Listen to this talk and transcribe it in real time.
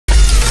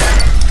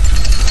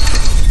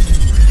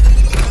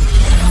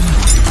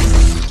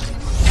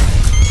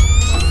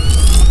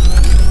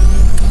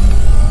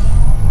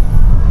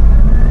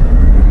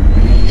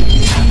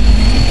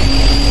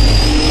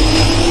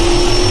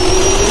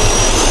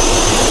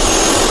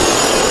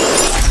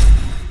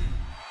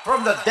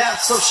from the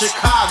depths of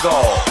Chicago,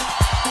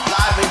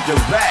 live and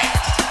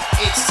direct,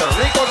 it's the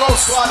Rico No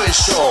Suave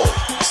Show,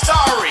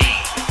 starring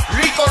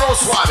Rico No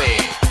Suave,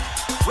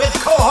 with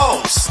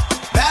co-host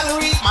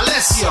Valerie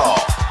Malesio,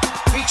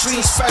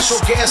 featuring special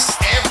guests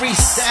every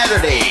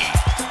Saturday.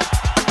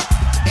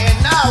 And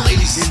now,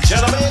 ladies and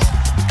gentlemen,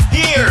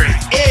 here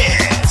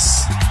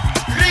is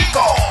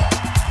Rico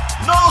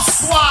No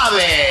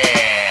Suave.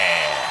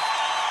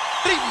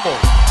 Ritmo.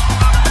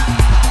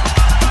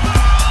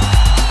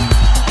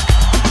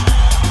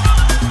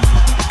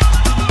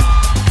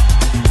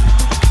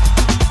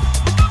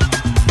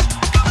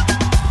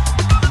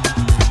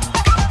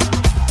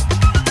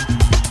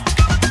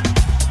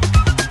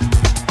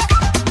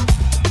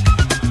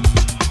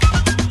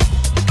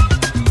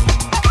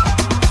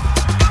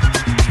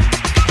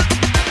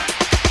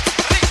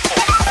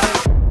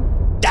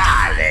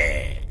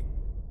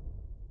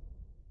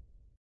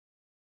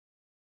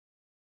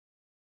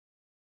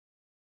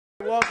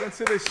 Welcome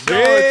to the show.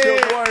 It's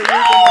your boy Rico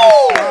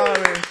No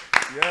Suave.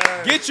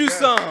 Yes, Get you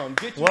some.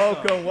 Get you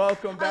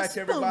welcome back,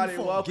 everybody.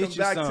 Welcome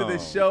back to the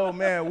show,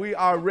 man. We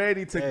are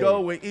ready to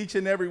go with each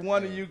and every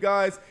one of you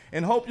guys,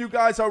 and hope you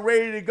guys are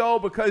ready to go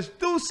because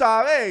tú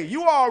sabes,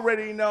 you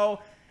already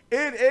know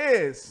it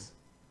is.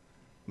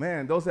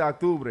 Man, 12 de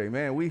octubre,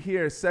 man. We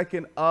here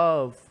 2nd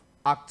of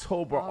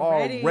October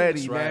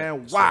already,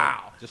 man. Right.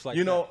 Wow. Just like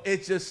you know,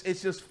 it's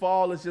just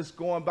fall. It's just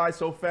going by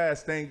so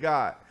fast. Thank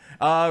God.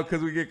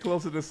 Because we get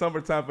closer to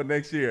summertime for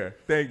next year.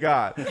 Thank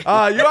God. You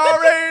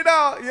already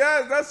know.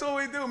 Yes, that's what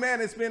we do,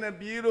 man. It's been a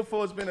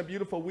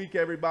beautiful week,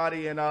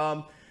 everybody.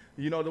 And,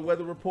 you know, the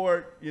weather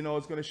report, you know,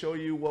 is going to show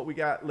you what we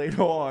got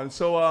later on.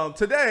 So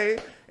today,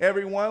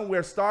 everyone,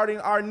 we're starting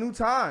our new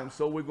time.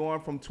 So we're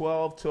going from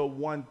 12 to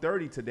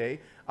 1:30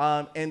 today.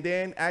 And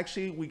then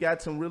actually we got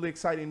some really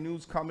exciting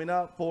news coming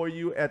up for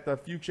you at the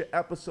future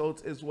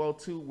episodes as well,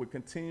 too. We're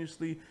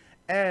continuously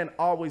and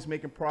always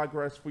making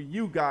progress for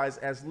you guys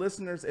as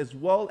listeners as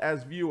well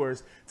as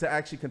viewers to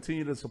actually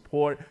continue to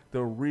support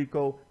the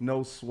Rico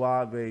No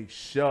Suave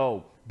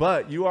show.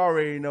 But you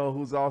already know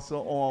who's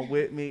also on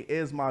with me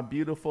is my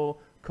beautiful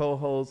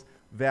co-host,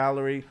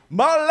 Valerie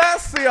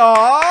Malesio.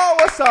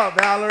 What's up,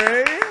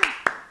 Valerie?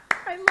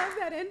 I love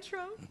that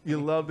intro.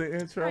 You love the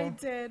intro? I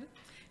did.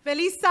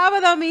 Feliz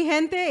sábado, mi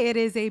gente. It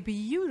is a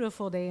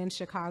beautiful day in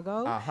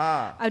Chicago.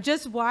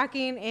 Just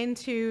walking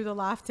into the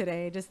loft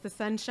today, just the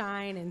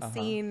sunshine and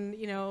seeing,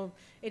 you know,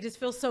 it just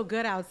feels so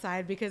good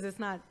outside because it's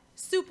not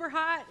super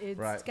hot.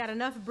 It's got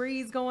enough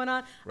breeze going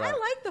on. I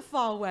like the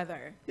fall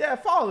weather. Yeah,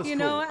 fall is cool.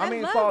 Know, I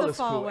mean, love fall the is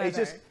fall cool.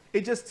 weather.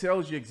 It just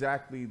tells you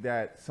exactly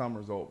that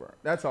summer's over.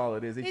 That's all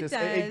it is.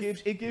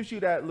 It gives you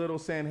that little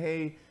saying,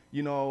 hey,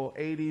 you know,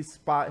 80s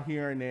spot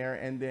here and there,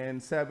 and then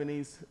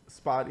 70s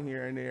spot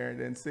here and there, and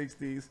then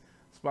 60s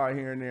spot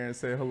here and there, and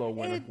say hello,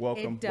 winter.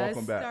 Welcome back.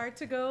 Start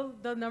to go.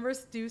 The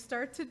numbers do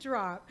start to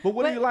drop. But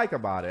what do you like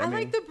about it? I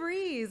like the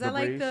breeze. I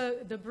like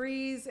the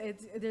breeze.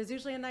 There's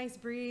usually a nice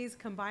breeze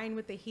combined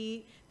with the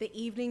heat. The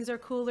evenings are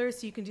cooler,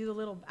 so you can do the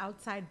little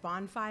outside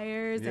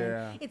bonfires.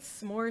 Yeah. And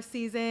it's s'more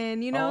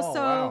season, you know.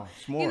 Wow.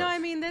 You know, I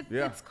mean,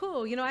 it's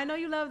cool. You know, I know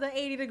you love the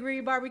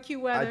 80-degree barbecue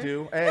weather. I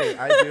do. Hey,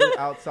 I do.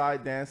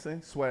 Outside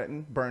dancing,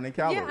 sweating, burning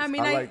calories. Yeah, I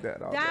mean, I like that.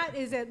 That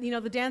is it. You know,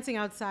 the dancing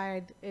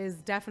outside is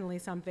definitely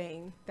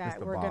something that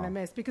we're gonna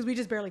miss because we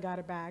just barely got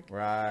it back.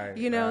 Right.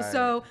 You know,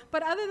 so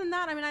but other than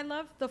that, I mean, I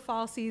love the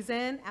fall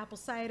season, apple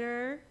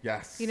cider.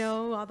 Yes. You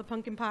know, all the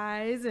pumpkin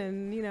pies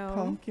and, you know,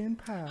 pumpkin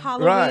pie.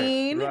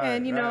 Halloween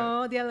and, you know,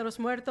 Dia de los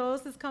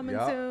Muertos is coming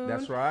soon.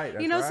 That's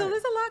right. You know, so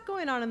there's a lot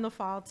going on in the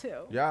fall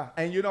too. Yeah.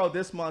 And, you know,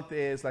 this month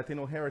is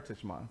Latino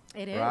Heritage Month.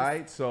 It is.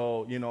 Right?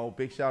 So, you know,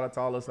 big shout out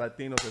to all those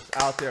Latinos that's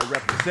out there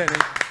representing.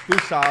 Too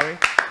sorry.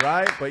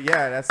 Right? But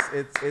yeah,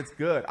 it's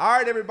good. All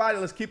right, everybody,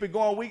 let's keep it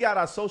going. We got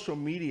our social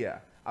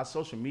media,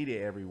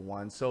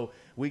 everyone. So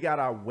we got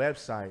our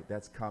website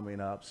that's coming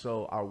up.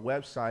 So our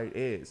website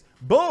is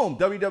boom,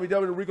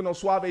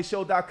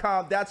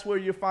 www.riconosuaveshow.com. That's where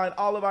you'll find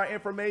all of our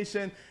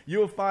information.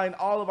 You'll find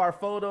all of our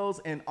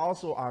photos and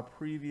also our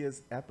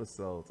previous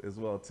episodes as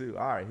well too.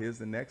 All right, here's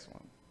the next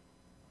one.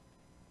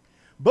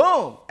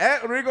 Boom,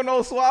 at Rico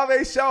No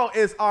Suave Show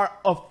is our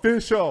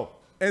official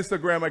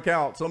Instagram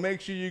account. So make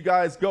sure you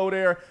guys go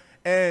there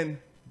and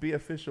be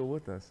official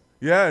with us.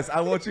 Yes, I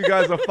want you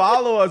guys to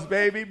follow us,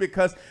 baby,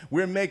 because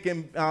we're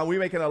making a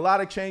lot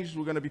of changes.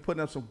 We're going to be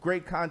putting up some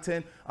great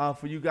content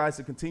for you guys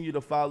to continue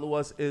to follow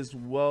us as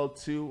well,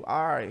 too.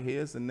 All right,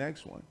 here's the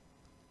next one.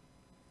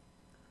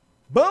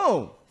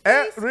 Boom.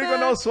 At Rico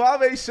No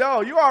Suave Show.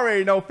 You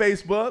already know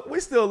Facebook. We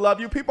still love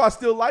you. People are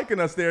still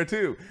liking us there,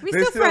 too.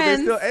 They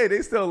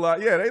still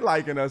like, yeah, they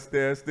liking us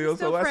there still.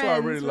 So that's what I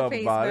really love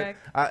about it.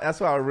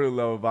 That's what I really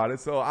love about it.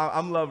 So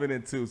I'm loving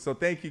it, too. So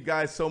thank you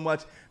guys so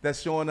much.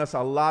 That's showing us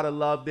a lot of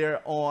love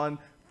there on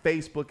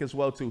Facebook as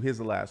well, too. Here's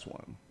the last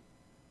one.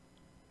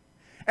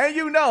 And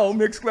you know,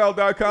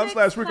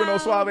 mixcloud.com/Rico No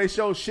Suave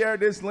Show. Share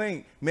this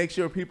link. Make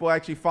sure people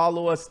actually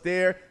follow us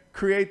there.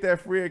 Create that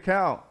free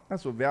account.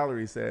 That's what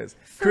Valerie says.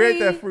 Create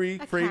that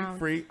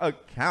free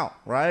account,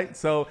 right?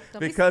 So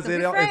because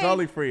it's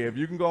only free. If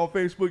you can go on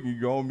Facebook, you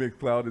can go on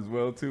Mixcloud as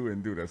well too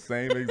and do the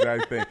same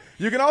exact thing.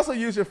 You can also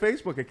use your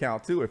Facebook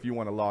account too if you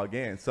want to log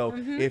in. So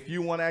if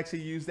you want to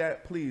actually use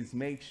that, please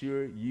make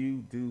sure you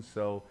do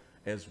so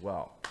as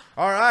well.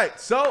 All right,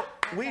 so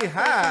we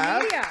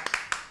have,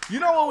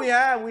 you know what we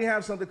have? We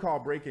have something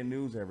called breaking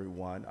news,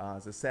 everyone.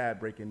 It's a sad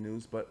breaking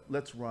news, but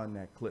let's run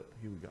that clip.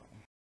 Here we go.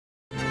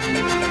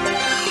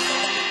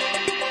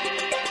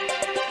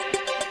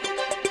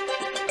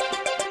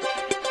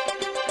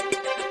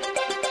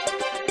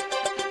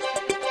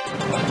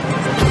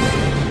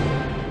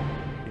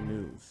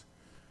 News.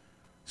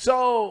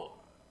 So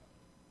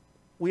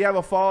we have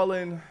a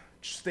fallen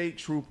state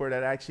trooper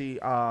that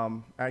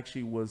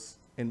actually was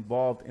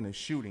involved in a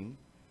shooting,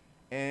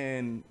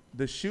 and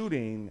the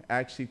shooting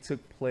actually took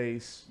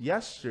place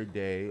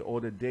yesterday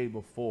or the day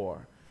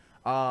before.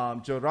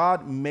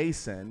 Gerard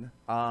Mason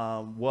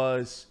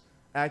was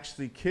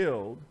actually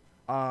killed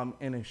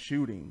in a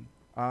shooting.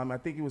 I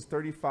think he was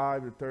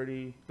 35 or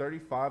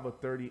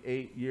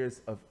 38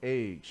 years of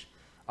age.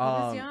 He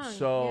was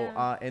young,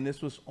 yeah. And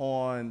this was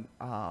on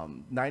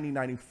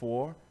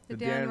 9094, the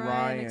Dan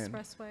Ryan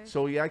Expressway.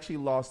 So he actually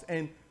lost.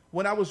 And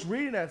when I was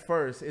reading at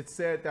first, it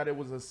said that it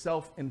was a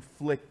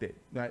self-inflicted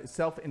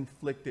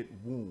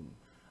wound.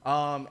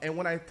 And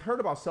when I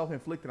heard about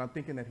self-inflicted, I'm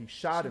thinking that he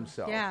shot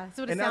himself. Yeah, that's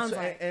what it sounds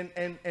like.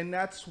 And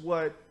that's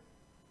what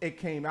it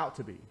came out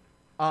to be.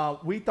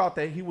 We thought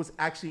that he was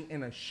actually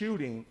in a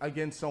shooting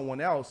against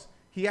someone else.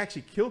 He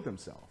actually killed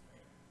himself.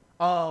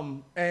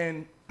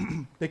 And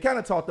they kind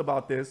of talked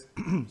about this,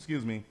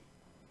 excuse me,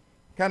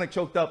 kind of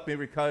choked up me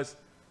because,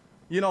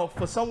 you know,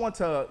 for someone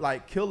to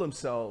like kill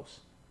themselves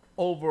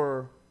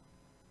over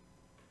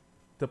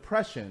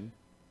depression,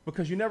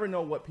 because you never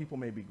know what people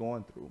may be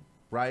going through,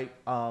 right?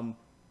 And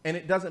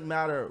it doesn't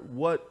matter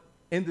what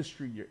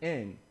industry you're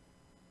in.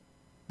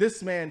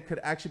 This man could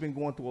actually been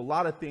going through a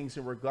lot of things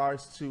in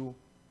regards to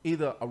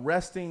either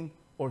arresting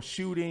or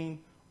shooting,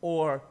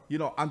 or, you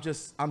know,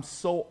 I'm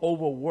so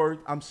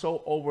overworked. I'm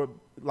so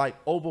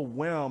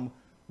overwhelmed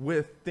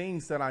with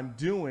things that I'm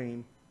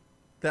doing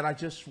that I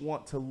just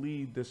want to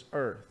leave this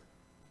earth.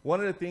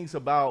 One of the things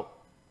about,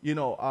 you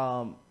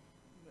know,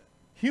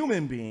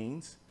 human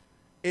beings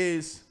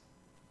is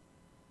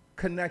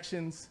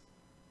connections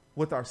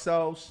with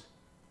ourselves.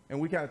 And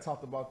we kind of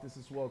talked about this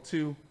as well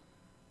too,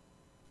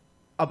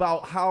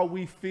 about how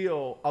we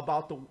feel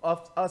about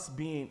us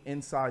being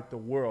inside the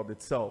world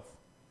itself.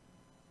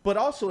 But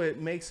also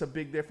it makes a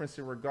big difference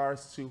in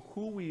regards to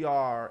who we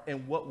are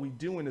and what we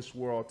do in this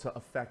world to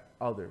affect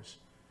others.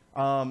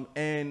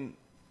 And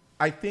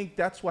I think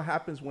that's what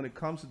happens when it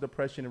comes to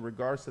depression in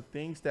regards to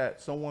things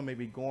that someone may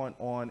be going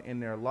on in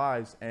their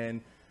lives,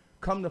 and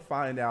come to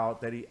find out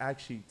that he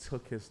actually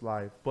took his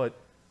life. But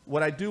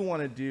what I do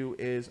want to do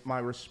is my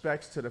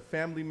respects to the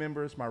family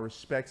members, my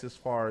respects as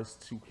far as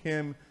to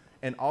him,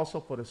 and also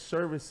for the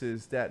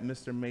services that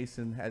Mr.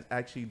 Mason has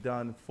actually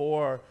done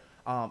for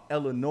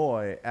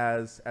Illinois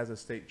as a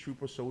state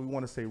trooper. So we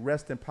want to say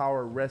rest in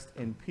power, rest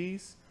in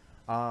peace.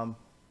 And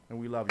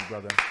we love you,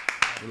 brother.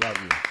 We love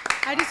you.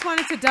 I just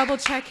wanted to double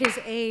check his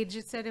age.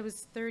 It said it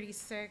was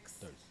 36.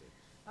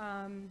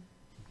 36.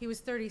 He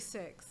was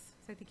 36.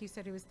 So I think you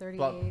said he was 38.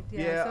 But,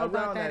 yeah, so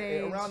around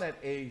that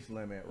age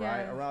limit,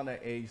 right? Yeah. Around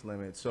that age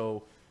limit.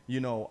 So, you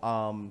know.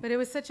 But it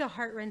was such a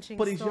heart-wreshing story.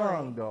 But he's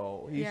young,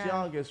 though. He's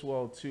young as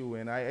well, too.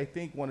 And I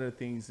think one of the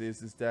things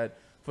is that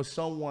for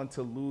someone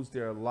to lose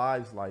their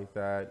lives like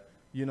that,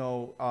 you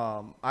know,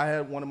 I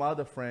had one of my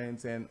other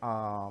friends, and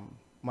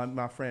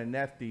my friend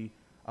Nefty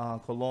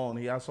Cologne,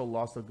 he also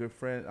lost a good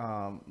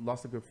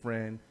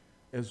friend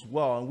as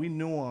well. And we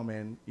knew him,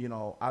 and, you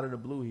know, out of the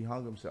blue, he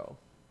hung himself.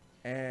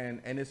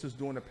 And this was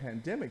during the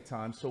pandemic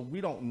time. So we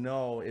don't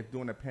know if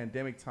during the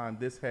pandemic time,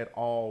 this had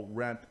all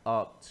ramped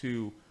up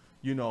to,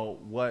 you know,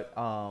 what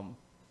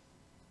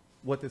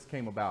this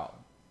came about,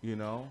 you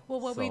know? Well,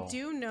 what we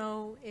do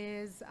know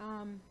is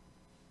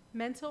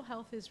mental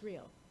health is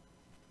real.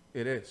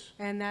 It is.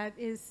 And that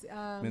is,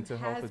 mental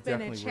health has is been a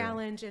definitely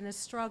challenge and a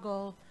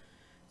struggle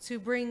to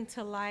bring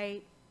to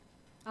light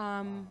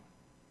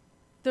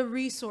the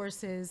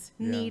resources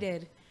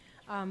needed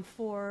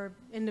for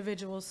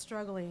individuals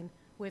struggling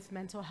with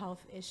mental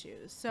health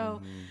issues.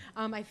 So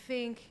I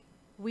think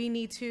we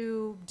need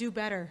to do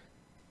better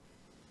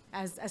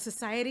as a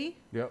society,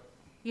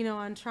 you know,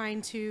 on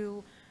trying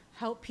to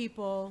help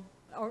people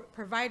or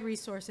provide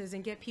resources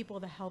and get people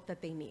the help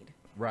that they need.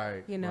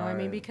 Right. You know, I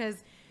mean,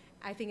 because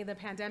I think in the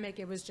pandemic,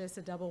 it was just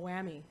a double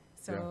whammy.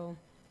 So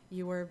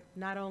you were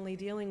not only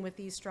dealing with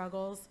these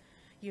struggles,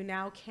 you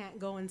now can't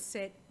go and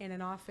sit in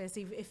an office.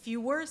 If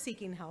you were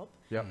seeking help,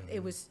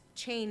 it was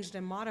changed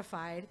and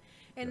modified.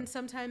 And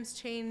sometimes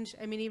change,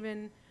 I mean,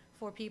 even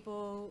for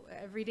people,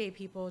 everyday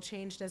people,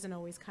 change doesn't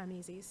always come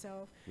easy.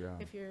 So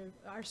if you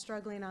are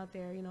struggling out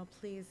there, you know,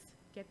 please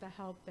get the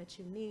help that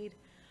you need.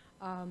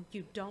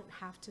 You don't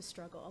have to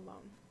struggle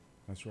alone.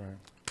 That's right.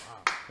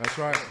 Wow. That's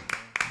right.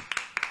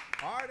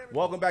 All right, everybody.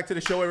 Welcome back to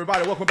the show,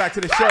 everybody. Welcome back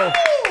to the show.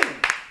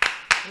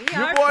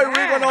 Your boy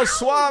Rico No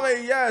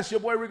Suave. Yes, your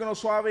boy Rico No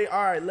Suave.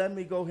 All right, let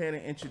me go ahead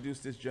and introduce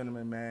this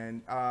gentleman,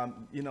 man.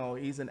 You know,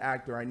 he's an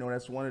actor. I know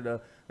that's one of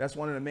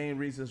the main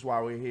reasons why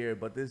we're here.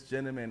 But this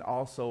gentleman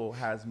also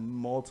has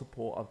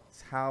multiple of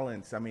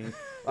talents. I mean,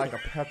 like a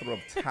plethora of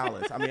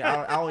talents. I mean,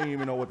 I don't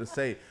even know what to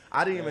say.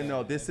 I didn't even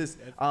know this is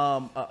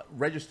a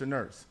registered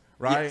nurse,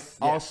 right? Yes,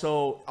 yes.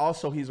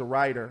 Also, he's a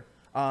writer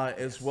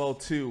as well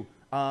too.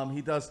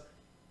 He does.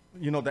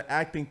 You know, the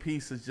acting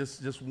piece is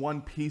just one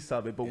piece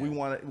of it, but we're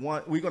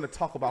going to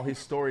talk about his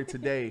story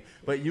today.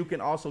 But you can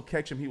also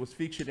catch him. He was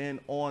featured in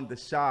On the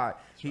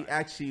Shot. He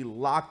actually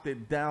locked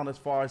it down as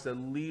far as the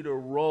leader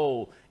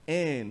role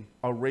in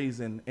A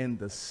Raisin in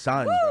the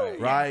Sun,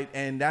 right?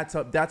 And that's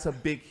a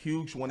big,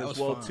 huge one as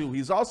well too.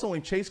 He's also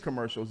in Chase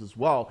commercials as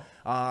well.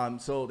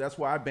 So that's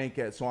where I bank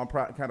at. So I'm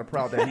kind of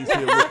proud that he's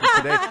here with me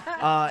today.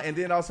 And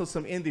then also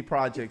some indie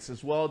projects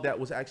as well that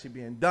was actually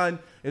being done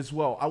as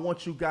well. I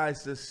want you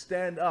guys to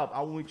stand up.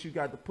 I want you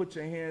guys to put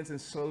your hands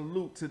and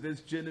salute to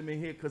this gentleman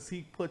here because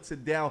he puts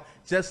it down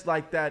just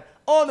like that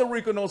on the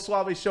Rico No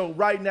Suave show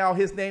right now.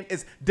 His name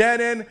is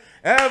Dannon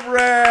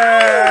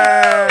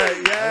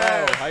Everett.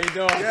 Hello, how you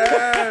doing?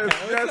 Yes,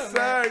 yes,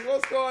 sir.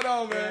 What's going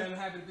on, man? I'm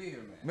happy to be here,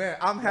 man. Man,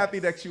 I'm happy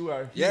that you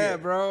are here. Yeah,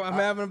 bro. I'm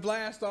having a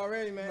blast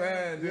already, man.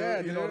 Man, dude,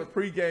 yeah, you know, the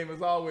pregame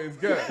is always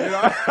good. You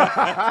know?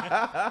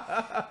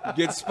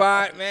 Good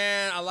spot,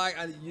 man. I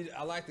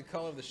like the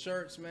color of the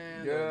shirts,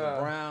 man. Yeah.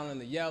 The brown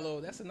and the yellow.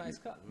 That's a nice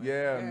cut, man.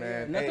 Yeah,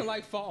 man. Nothing Hey,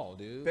 like fall,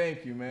 dude.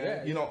 Thank you, man.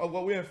 Yeah, you know,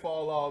 well, we're in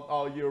fall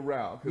all year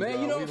round.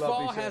 Man, you know, we love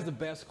fall each other. has the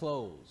best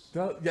clothes.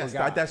 Yes, for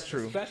guys, that's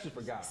true. Especially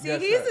for guys. See,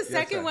 Yes, he's sir. the Yes,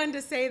 second sir. one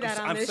to say that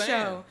on I'm this saying,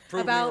 show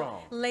prove me about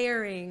wrong.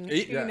 layering.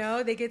 Yes. You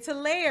know, they get to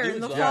layer in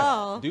the Dudes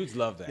fall. Dudes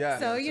love that. Yeah.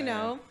 So, you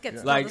know, get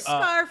to Like, throw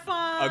the scarf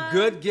on. A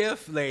good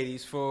gift,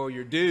 ladies, for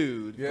your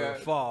dude Yeah. for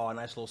fall, a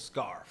nice little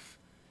scarf.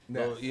 Yes.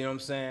 Little, you know what I'm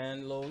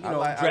saying? Little, you I know,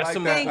 like dress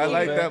him up. that. I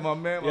like a that, bit. my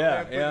man. My Yeah,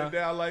 man putting yeah. it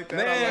down. I like that.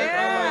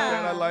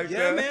 Man, I like that.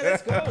 Yeah, man,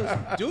 let's go.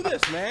 Let's do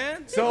this,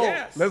 man. So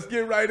Yes. let's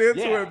get right into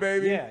Yeah. it,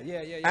 baby.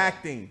 Yeah.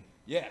 Acting.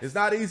 Yes. It's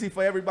not easy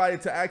for everybody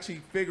to actually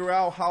figure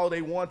out how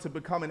they want to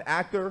become an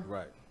actor,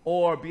 Right.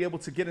 or be able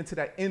to get into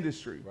that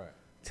industry. Right.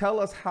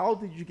 Tell us, how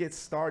did you get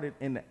started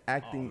in the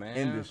acting man.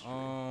 industry?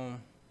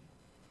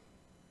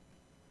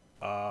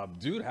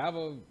 Dude, have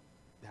a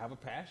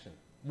passion.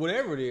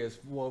 Whatever it is,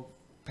 well,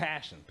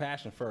 passion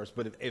first.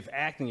 But if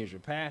acting is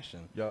your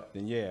passion,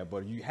 then yeah.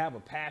 But you have a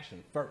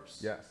passion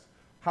first. Yes.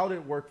 How did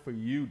it work for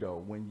you though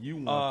when you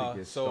wanted to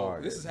get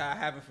started? So this is how it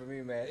happened for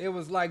me, man. It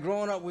was like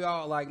growing up, we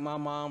all like my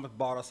mom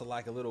bought us a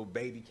little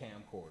baby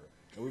camcorder,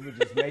 and we were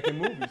just making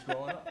movies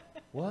growing up.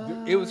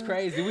 What? It was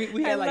crazy.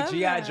 We had like love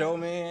G.I. that. Joe,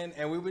 man,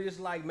 and we were just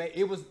like,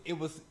 it was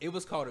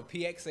called a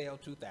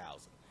PXL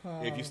 2000.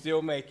 If you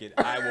still make it,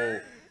 I will.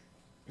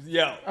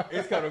 Yo,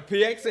 it's called a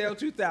PXL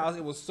 2000.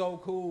 It was so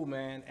cool,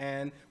 man,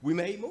 and we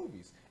made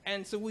movies,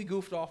 and so we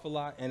goofed off a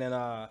lot, and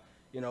then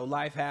you know,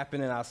 life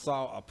happened, and I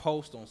saw a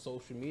post on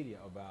social media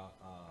about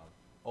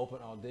open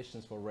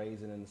auditions for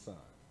Raisin in the Sun.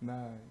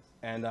 Nice.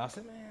 And I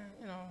said, man,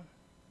 you know,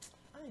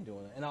 I ain't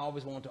doing it. And I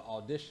always wanted to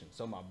audition.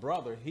 So my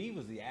brother, he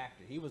was the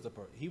actor. He was a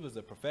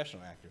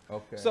professional actor.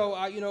 Okay.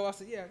 So you know, I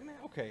said, yeah, man,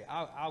 okay,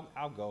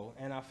 I'll go.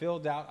 And I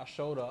filled out. I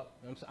showed up.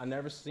 I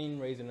never seen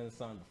Raisin in the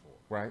Sun before.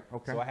 Right.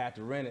 Okay. So I had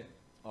to rent it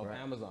off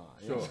Amazon.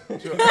 Sure.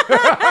 He's like,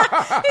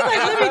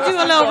 let me do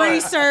a little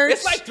research.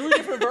 It's like 3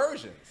 different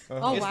versions.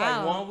 Oh, it's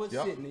wow. like one with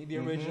Sydney, the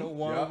original,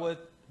 one with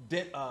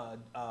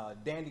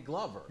Dandy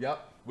Glover,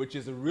 which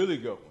is a really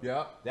good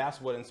one.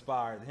 That's what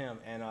inspired him,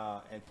 and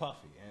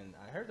Puffy. And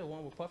I heard the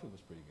one with Puffy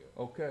was pretty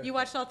good. Okay. You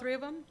watched all 3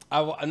 of them?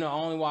 No, I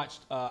only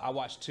watched. I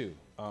watched 2.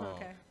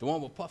 Okay. The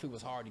one with Puffy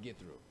was hard to get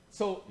through.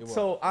 So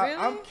Really?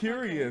 I'm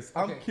curious.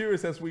 Okay. I'm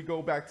curious as we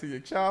go back to your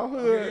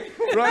childhood,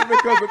 right?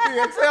 Because the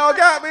PXL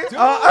got me. Dude,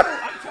 I'm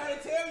trying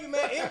to tell you,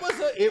 man, it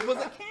was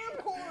a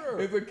camcorder.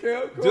 It's a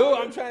camcorder. Dude,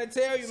 I'm trying to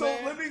tell you,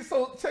 man.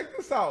 So check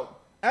this out.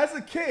 As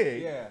a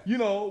kid, Yeah. you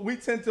know, we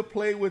tend to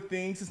play with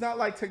things. It's not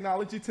like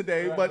technology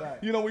today, Right, but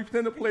right. you know, we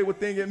tend to play with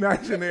things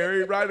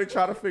imaginary, right? And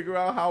try to figure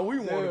out how we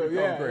want to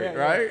become great,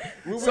 right?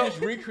 We would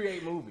just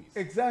recreate movies.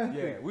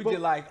 Exactly. Yeah, we But-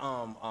 did like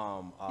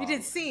You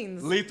did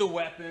scenes. Lethal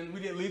Weapon. We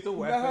did Lethal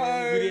Weapon.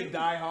 Nice. We did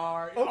Die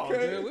Hard. Oh,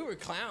 Okay. dude, we were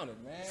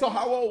clowning, man. So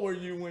how old were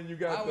you when you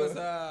got I the? was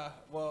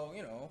well,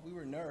 you know, we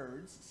were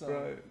nerds, so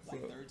Right,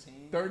 like so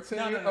 13. 13?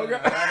 No. Okay.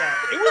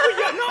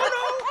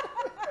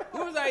 It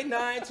was like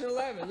 9 to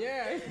 11.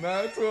 Yeah.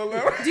 9 to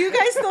 11. Do you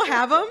guys still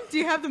have them? Do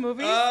you have the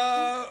movies?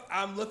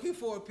 I'm looking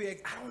for a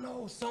PX. I don't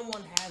know.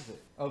 Someone has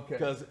it. Okay.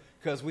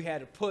 Because we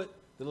had to put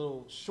the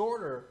little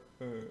shorter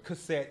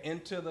cassette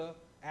into the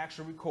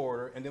actual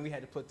recorder, and then we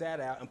had to put that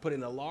out and put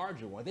in a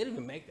larger one. They didn't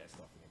even make that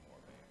stuff anymore,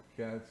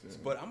 man. Gotcha.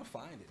 But I'm gonna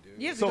find it,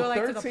 dude. You have to So go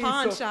like to 13, the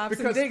pawn so- shops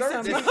and because dig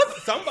some 13 up.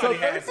 Somebody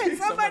has it.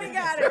 Somebody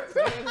got it.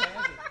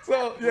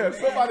 So yeah,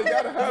 somebody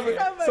gotta have it.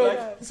 Somebody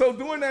does. So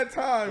during that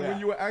time Yeah. when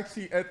you were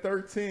actually at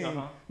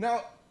 13,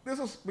 now this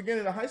was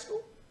beginning of high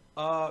school.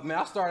 Man,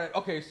 I started.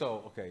 Okay,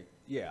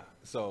 yeah.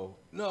 So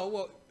no,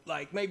 well,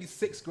 like maybe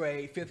 6th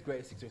grade, 5th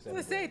grade, 6th or 7th. I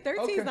was gonna say grade.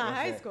 13's not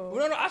high school.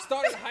 Well, no, I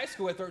started high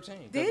school at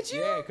 13. Did you?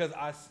 Yeah, because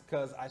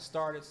I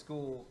started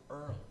school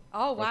early.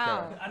 Oh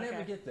wow! Okay. I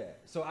never get that.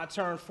 So I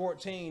turned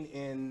 14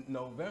 in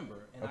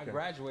November, and I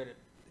graduated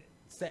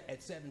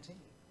at 17.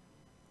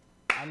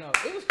 I know.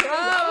 It was crazy.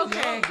 Oh, I was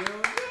young, dude.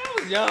 I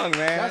was young,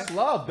 man. That's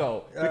love,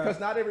 though, because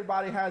not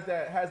everybody has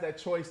that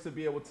choice to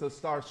be able to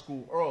start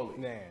school early.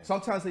 Man.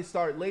 Sometimes they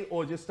start late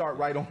or just start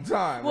right on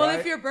time. Well, right?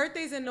 if your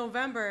birthday's in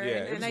November, Yeah,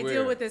 and it's I weird.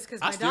 deal with this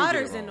because I my still get it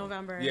daughter's in wrong.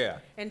 November, Yeah.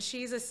 and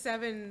she's a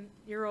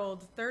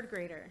 7-year-old 3rd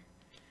grader.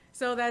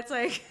 So that's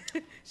like,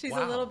 she's a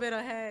Wow. little bit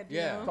ahead.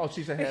 Yeah. You know? Oh,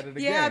 she's ahead of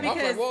the Yeah, game. I was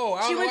like, because whoa,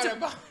 I she don't went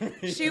know why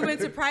that to she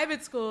went to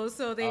private school,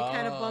 so they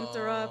kind of bumped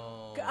her up.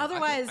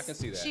 Otherwise, I can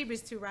see that. she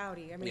was too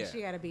rowdy. I mean, Yeah.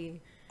 she got to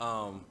be.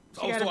 So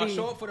gotta I be-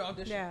 show up for the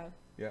audition. Yeah.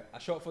 Yeah. I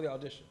show up for the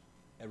audition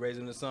at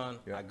Raisin the Sun.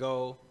 Yeah. I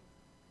go,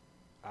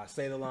 I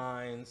say the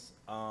lines,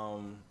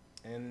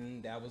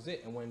 and that was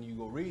it. And when you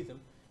go read them,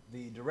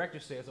 the director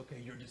says, "Okay,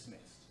 you're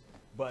dismissed."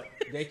 But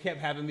they kept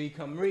having me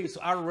come read,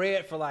 so I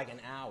read for like an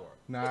hour.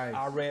 Nice.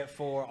 I read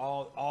for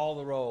all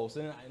the roles,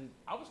 and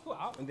I was cool.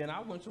 And then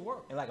I went to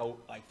work, and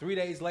like 3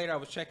 days later, I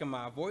was checking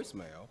my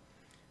voicemail,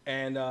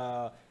 and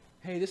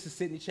hey, this is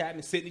Sydney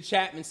Chapman. Sydney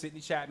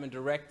Chapman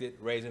directed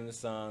Raisin the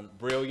Sun.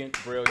 Brilliant.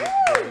 There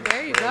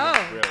you go.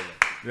 Brilliant.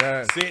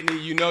 Yeah. Sydney,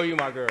 you know you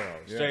my girl.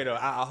 Straight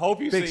up. I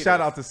hope you see Big shout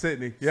this. out to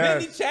Sydney.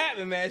 Yes. Sydney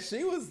Chapman, man.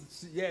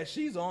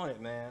 She's on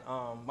it, man.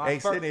 Hey,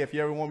 Sydney, if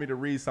you ever want me to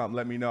read something,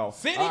 let me know.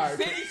 Sydney's All right. on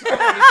the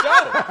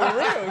show.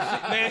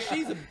 For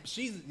real.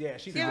 She's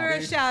Give her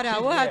a shout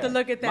out. We'll have to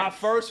look at that. My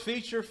first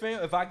feature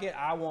film,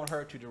 I want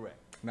her to direct.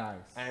 Nice.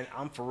 And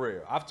I'm for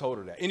real. I've told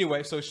her that.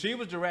 Anyway, so she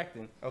was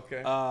directing.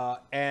 Okay.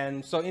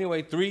 And so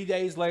anyway, 3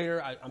 days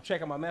later, I'm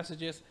checking my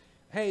messages.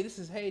 Hey,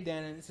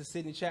 Dannon, this is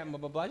Sydney Chapman, blah,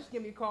 blah, blah. Just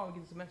give me a call and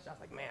give us a message. I was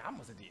like, man, I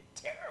must have did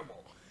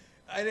terrible.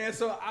 And then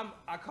so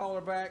I call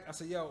her back. I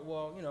said, yo,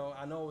 well,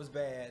 I know it was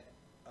bad.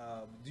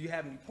 Do you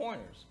have any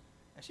pointers?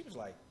 And she was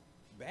like,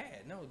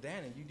 bad? No,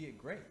 Dannon, you did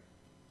great.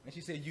 And she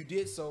said, you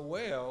did so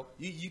well,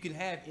 you can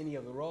have any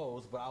of the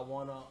roles, but I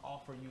want to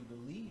offer you the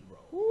lead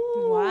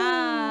role.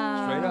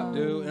 Wow. Straight up,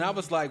 dude. And I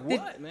was like,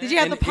 what, man? Did you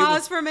have And to it pause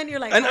was- for a minute? You're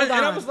like, and hold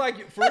on. I was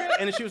like, for real?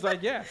 And she was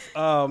like, yes.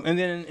 And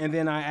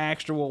then I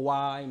asked her, well,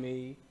 why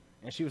me?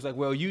 And she was like,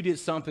 well, you did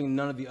something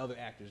none of the other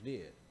actors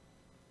did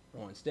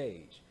on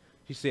stage.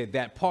 She said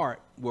that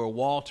part where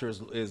Walter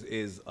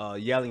is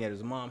yelling at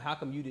his mom, how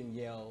come you didn't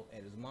yell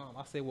at his mom?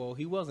 I said, well,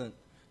 he wasn't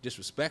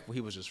disrespectful.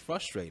 He was just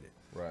frustrated.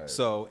 Right.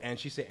 So, and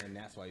she said, and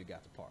that's why you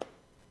got the part.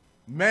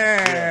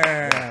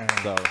 Man.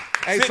 So,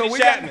 Hey, Sydney so we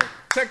Chapman. got,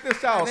 check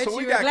this out. bet So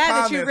we you got were glad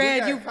that comments. you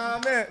read- we got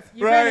comments.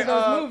 you read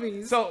those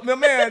movies. So the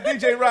man,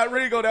 DJ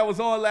Rodrigo, that was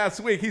on last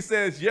week, he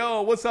says,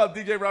 yo, what's up,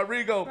 DJ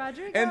Rodrigo?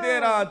 And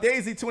then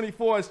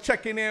Daisy24 is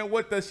checking in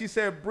with us. She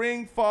said,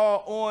 bring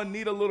fall on,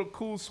 need a little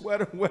cool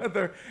sweater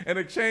weather and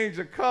a change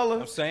of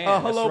color. I'm saying,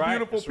 hello, that's right,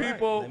 beautiful that's right.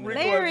 people. Let me Rico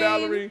know. and Larry.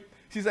 Valerie.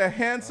 She's a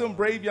handsome,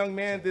 brave young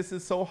man. This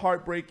is so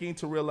heartbreaking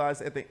to realize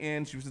at the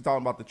end, she was just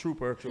talking about the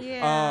trooper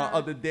Yeah.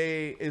 of the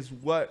day is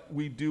what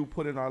we do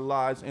put in our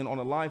lives and on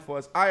the line for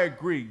us. I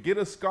agree. Get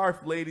a scarf,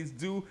 ladies.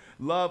 Do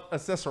love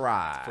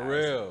accessorize. For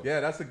real.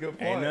 Yeah, that's a good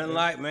point. Ain't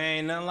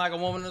nothing like a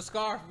woman in a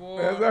scarf, boy.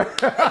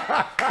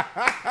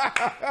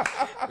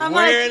 I'm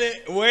wearing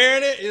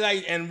it,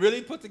 like, and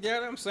really put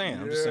together. I'm saying.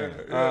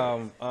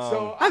 Yeah.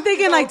 So I'm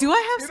thinking, like, do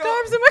I have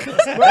scarves in my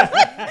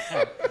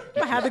closet?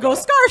 I had to go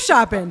scarf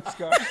shopping.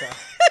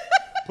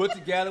 Put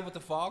together with the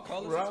fall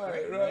colors. Right,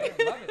 It's great, right.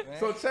 man. Love it, man.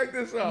 So check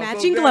this out.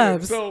 Matching so,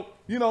 gloves. So,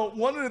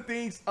 one of the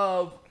things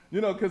of,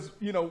 because,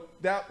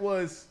 that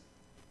was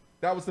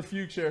the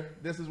future.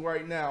 This is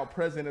right now,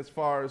 present as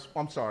far as,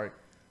 I'm sorry,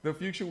 the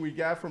future we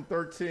got from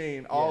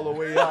 13 all the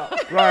way up.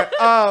 Right.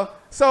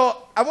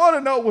 So I want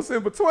to know what's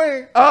in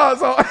between.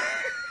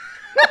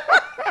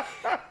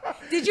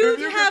 Did you if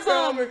you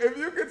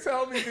could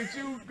tell me, did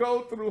you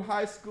go through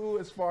high school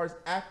as far as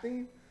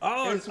acting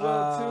as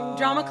well too?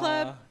 Drama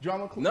club?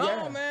 Drama club. No,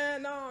 yeah.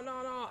 man, no.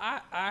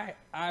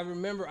 I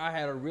remember I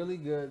had a really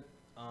good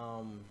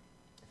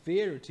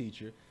theater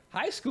teacher.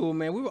 High school,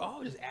 man, we were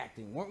all just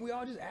acting. Weren't we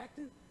all just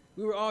acting?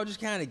 We were all just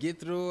kind of get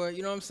through it.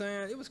 You know what I'm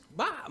saying? It was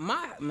my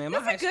That's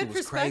high a school good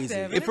was crazy.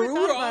 perspective. I If never we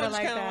were thought all about it just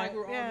like kind of that. like we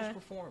were all Yeah. just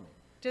performing.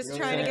 Just You know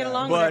trying what to I'm get saying?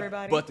 along with But-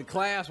 everybody. But the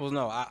class was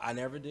I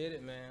never did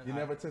it, man. You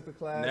never took the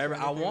class? Never. or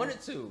I anything?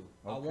 wanted to.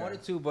 I Okay.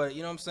 wanted to, but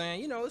you know what I'm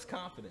saying? It's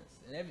confidence.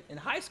 And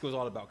high school is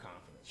all about confidence.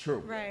 True.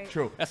 Right.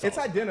 True. That's It's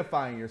all.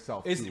 identifying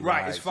yourself. It's too,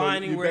 right. It's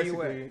finding where you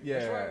basically- at. Yeah.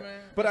 That's right, man.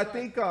 But That's I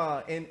think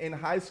in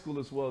high school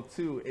as well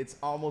too, it's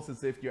almost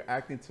as if you're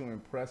acting to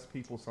impress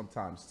people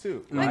sometimes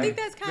too. I right? think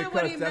that's kind of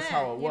what he Because that's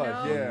meant. how it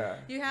was. You know? Yeah.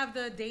 You have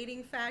the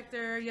dating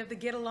factor. You have the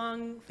get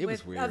along It was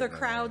with weird, other man.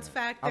 crowds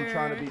factor. I'm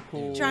trying to be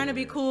cool. Trying to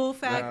be cool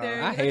factor. I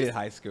You know, hated just-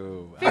 high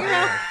school. Figure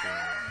out-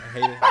 I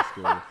hated high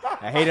school.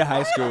 I hated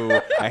high school.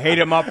 I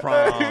hated my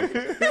prom.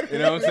 You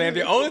know what I'm saying?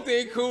 The only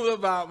thing cool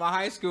about my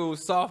high school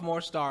was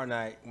sophomore star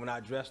night when I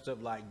dressed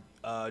up like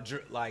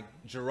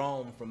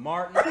Jerome from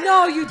Martin.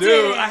 No, you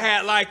didn't. Dude, I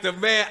had like the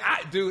man.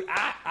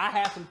 I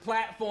had some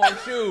platform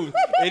shoes.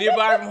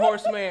 Anybody from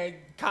Horseman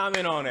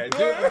comment on that?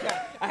 Dude,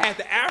 I had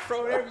the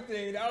afro and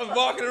everything. I was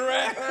walking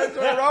around.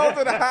 Roll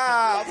to the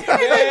house.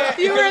 Yeah,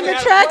 You were in the we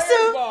had a tracksuit?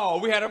 players' ball.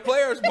 We had a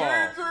players'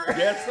 ball.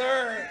 Yes,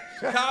 sir.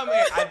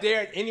 Comment. I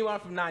dared anyone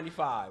from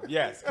 95.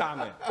 Yes,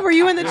 comment. Were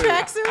you in the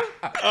tracksuit?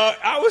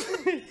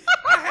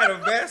 I had a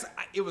vest.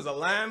 It was a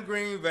lime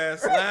green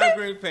vest, lime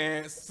green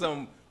pants,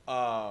 some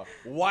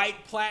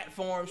white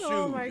platform shoes,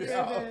 Oh my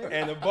goodness.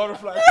 and the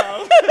butterfly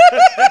collar.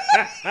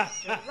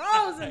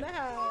 Rose in the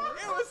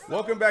house.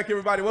 Welcome back,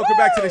 everybody. Welcome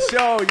back to the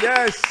show.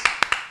 Yes.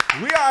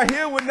 We are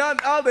here with none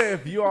other,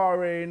 if you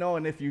already know,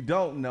 and if you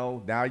don't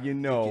know, now you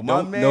know.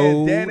 My man,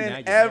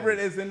 Dannon Everett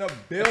is in the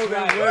building with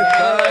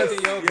us.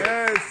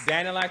 Yes.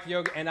 Dannon likes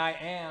yoga, and I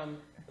am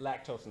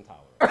lactose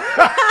intolerant.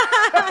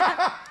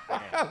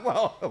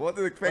 Well, what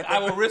to expect? But I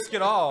will risk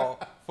it all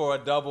for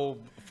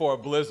a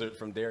blizzard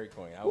from Dairy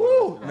Queen.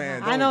 Woo,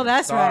 man, I know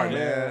that's right.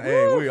 Man.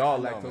 Hey, we all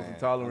lactose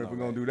intolerant if we're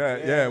going to do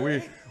that. Yeah,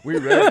 we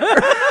ready.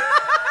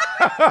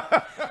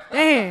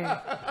 Damn.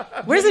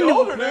 Where's the new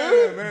older, dude.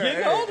 Man,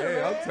 Getting older, hey,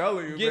 man. I'm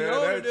telling you, Getting man.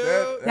 older,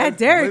 dude. That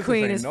Dairy Blizzard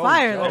Queen ain't is no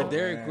fire, joke, though. That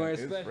Dairy man. Queen is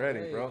It's special.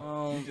 ready,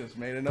 bro. You just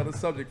made another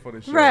subject for the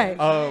show. Right.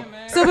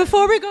 Man. So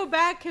before we go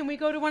back, can we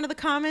go to one of the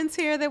comments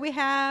here that we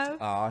have?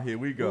 Here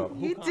we go.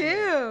 You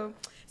do.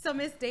 So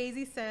Miss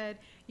Daisy said,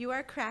 "You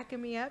are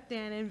cracking me up,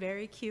 Dannon.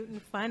 Very cute and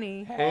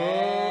funny."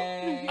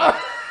 Hey.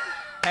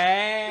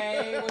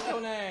 Hey, what's your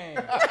name?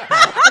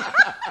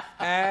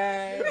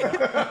 Hey.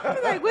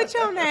 Like, what's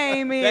your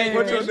name is? Thank you,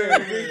 what's your name?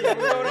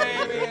 What's your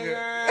name is,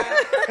 girl?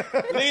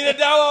 Leave the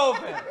door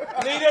open.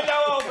 Leave the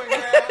door open,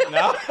 girl.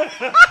 No.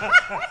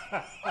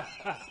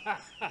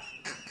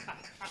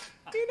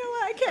 You know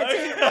what?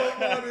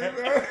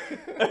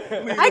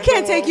 I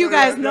can't take you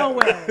guys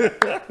nowhere.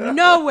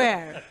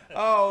 Nowhere.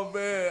 Oh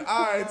man!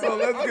 All right, so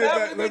let's get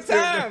back. Let's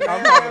time, get.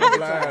 I'm man. having a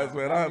blast,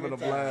 man. I'm having a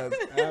blast.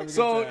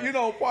 So you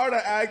know, part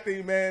of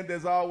acting, man,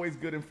 there's always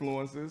good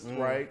influences,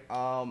 right?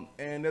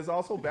 And there's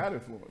also bad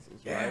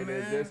influences, right?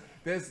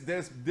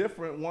 There's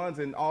different ones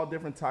in all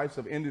different types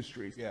of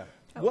industries. Yeah.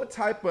 What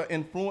type of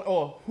influence,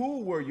 or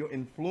who were your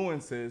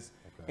influences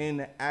in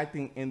the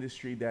acting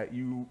industry that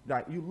you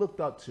looked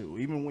up to,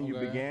 even when you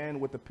began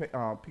with the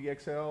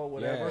PXL,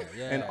 whatever,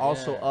 and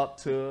also up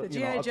to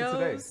The up to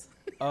today?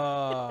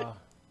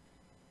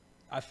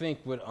 I think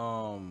with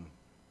I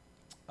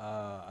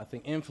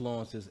think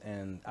influences,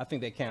 and I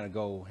think they kind of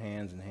go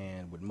hands in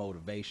hand with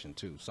motivation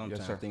too.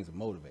 Sometimes things will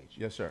motivate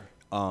you. Yes, sir.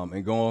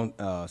 And going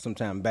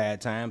sometimes bad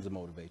times will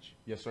motivate you.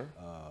 Yes, sir.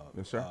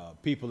 Yes, sir.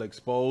 People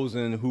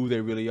exposing who they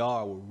really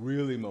are will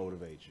really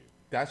motivate you.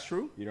 That's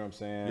true. You know what I'm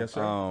saying? Yes,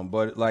 sir.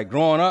 But like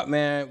growing up,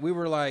 man, we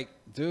were like,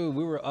 dude,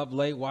 we were up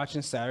late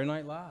watching Saturday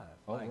Night Live.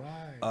 All Like,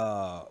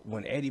 right.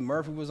 when Eddie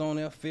Murphy was on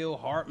there, Phil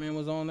Hartman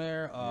was on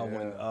there.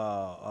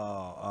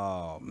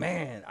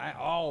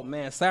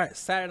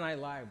 Saturday Night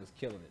Live was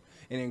killing it.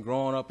 And then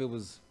growing up, it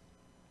was,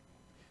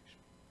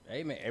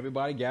 hey man,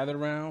 everybody gathered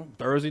around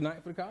Thursday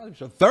night for the Cosby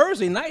Show.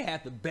 Thursday night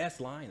had the best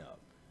lineup.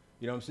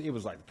 You know what I'm saying? It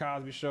was like the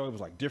Cosby Show. It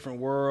was like Different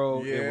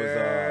World. Yeah. It was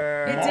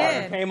It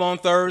Martin did. came on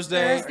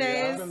Thursday.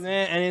 Thursdays. And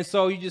then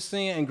so you just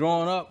seeing, and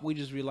growing up, we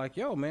just be like,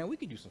 yo, man, we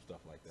could do some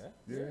stuff like that.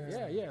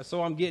 Yeah.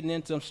 So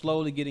I'm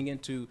slowly getting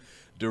into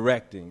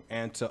directing,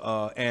 and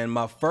and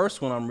my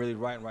first one I'm really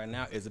writing right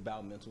now is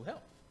about mental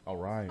health. All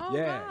right. Oh,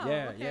 Yeah, wow.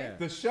 yeah, Okay. yeah.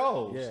 The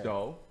shows, Yeah.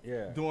 though,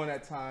 during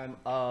that time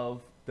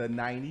of the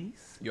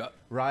 90s, Yep.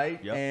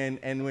 right? Yep.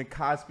 And when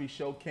Cosby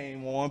Show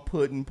came on,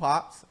 Puddin'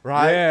 Pops,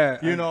 right? Yeah.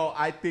 You know,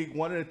 I think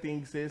one of the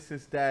things is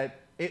that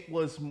it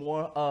was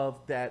more of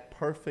that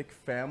perfect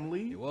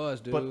family. It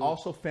was, dude. But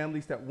also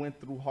families that went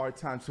through hard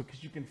times. So,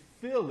 because you can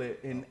feel it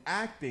in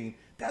acting,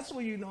 that's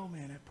when you know,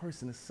 man, that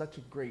person is such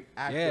a great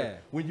actor. Yeah.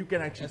 When you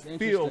can actually That's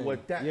feel interesting.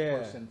 what that Yeah.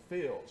 person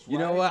feels. You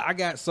know right?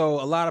 what? So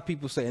a lot of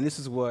people say, and this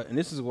is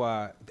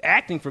why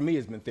acting for me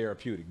has been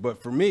therapeutic.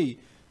 But for me,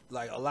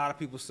 like a lot of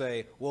people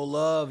say, well,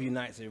 love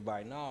unites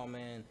everybody. No,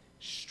 man.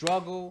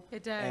 Struggle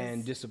It does.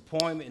 and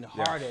disappointment and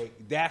heartache,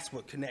 that's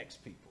what connects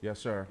people. Yes,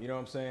 sir. You know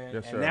what I'm saying?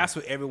 Yes, sir. And that's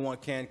what everyone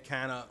can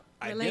kind of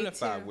Relate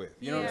identify to. with.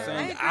 You know what I'm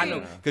Yeah, saying? I know,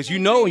 agree. because you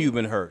know when you've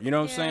been hurt. You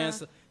know what I'm Yeah. saying?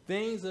 So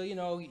things are,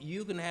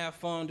 you can have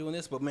fun doing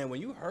this, but man, when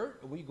you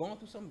hurt, or when you're going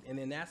through something, and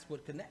then that's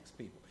what connects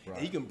people. Right.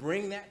 And you can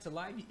bring that to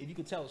life. If you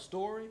can tell a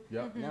story,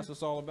 Yep. and that's what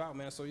it's all about,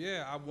 man. So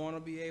yeah, I want to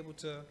be able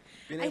to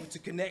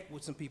connect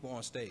with some people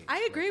on stage.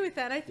 I agree with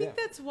that. I think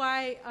Yeah. that's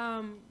why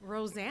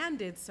Roseanne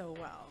did so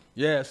well.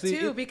 Yeah, see,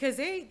 Too, because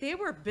they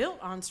were built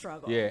on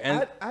struggle. yeah,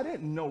 and I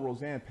didn't know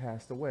Roseanne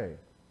passed away.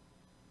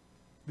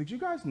 Did you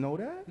guys know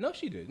that? no,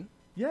 she didn't.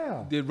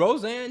 Yeah. Did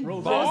Roseanne?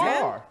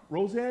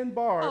 Roseanne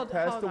Barr Hold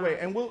passed away.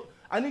 on. And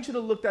I need you to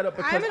look that up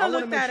because I'm gonna I want to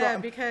look make that sure.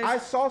 up because- I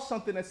saw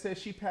something that says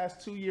she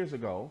passed 2 years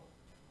ago,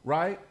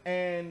 right?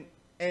 And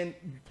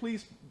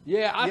please.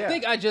 Yeah, I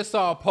think I just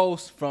saw a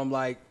post from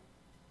like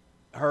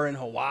her in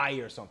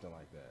Hawaii or something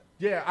like that.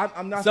 Yeah,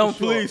 I'm not Some for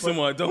sure, please,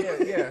 someone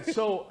don't. Yeah.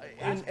 So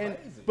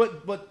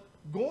but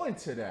going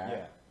to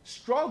that,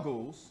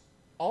 struggles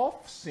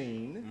off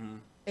scene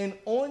and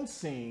on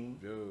scene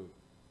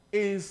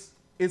is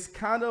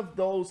kind of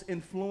those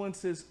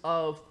influences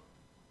of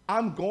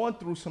I'm going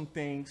through some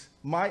things.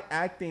 My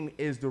acting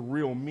is the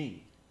real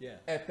me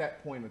at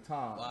that point in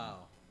time. Wow.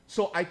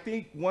 So I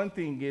think one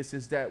thing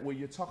is that when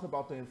you're talking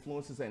about the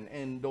influences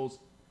and those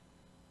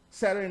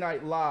Saturday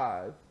Night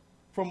Live,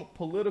 from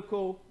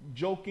political,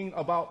 joking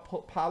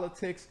about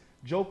politics,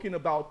 joking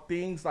about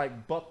things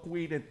like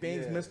buckwheat and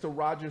things, Mr.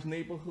 Rogers'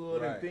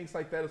 Neighborhood and things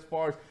like that, as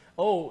far as,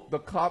 oh, the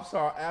cops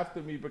are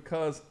after me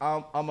because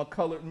I'm a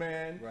colored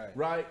man,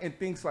 right? And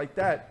things like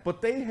that.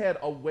 But they had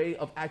a way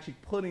of actually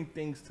putting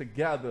things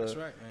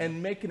together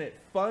and making it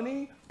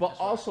funny, but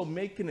also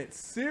making it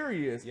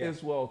serious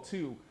as well,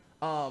 too.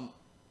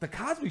 The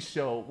Cosby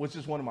Show was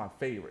just one of my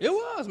favorites. It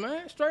was,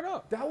 man, straight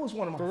up. That was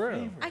one of my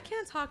favorites. I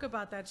can't talk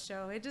about that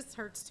show. It just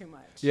hurts too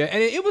much. Yeah,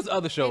 and it was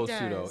other shows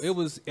too, though. It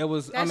was.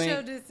 That I mean, show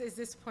is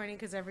disappointing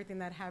because everything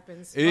that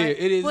happens. It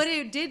is. But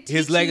it did.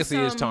 His legacy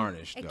is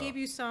tarnished. It though. gave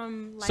you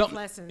some life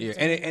lessons. Yeah,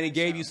 and it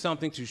gave you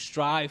something to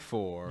strive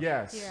for.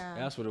 Yes. Yeah.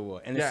 That's what it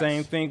was. And the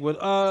same thing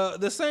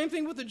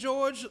with the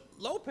George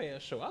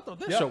Lopez show. I thought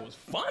that show was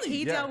funny.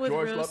 He dealt with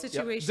real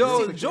situations.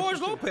 The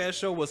George Lopez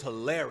show was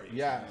hilarious.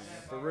 Yeah,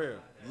 for real.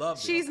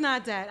 Loved it. She's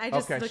not dead. I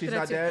just looked it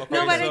up too. Dead?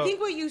 No, but I think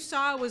what you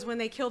saw was when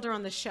they killed her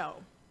on the show.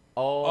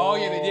 Oh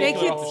yeah, they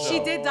did. She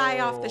did die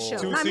off the show.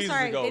 I'm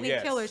sorry, ago, they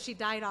didn't kill her. She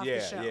died off the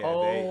show.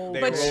 Yeah,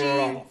 but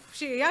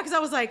she because I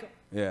was like,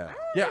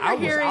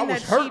 I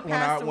was hurt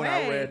when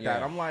I read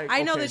that. I'm like,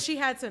 I know that she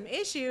had some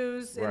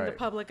issues in the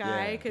public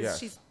eye because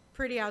she's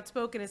pretty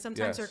outspoken, and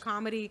sometimes her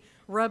comedy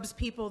rubs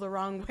people the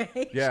wrong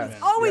way.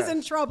 She's always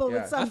in trouble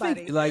with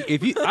somebody.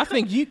 I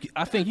think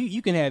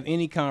you can have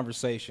any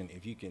conversation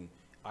if you can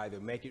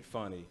either make it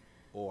funny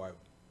or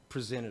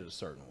present it a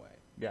certain way.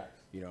 Yes.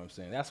 You know what I'm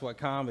saying? That's what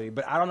comedy.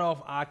 But I don't know if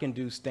I can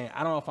do stand.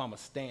 I don't know if I'm a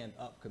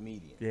stand-up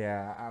comedian.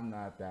 Yeah, I'm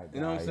not that guy.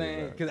 You know what I'm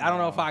saying? Because I don't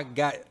know if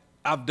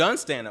I've done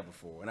stand-up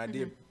before, and I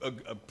did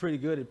a pretty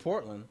good in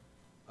Portland.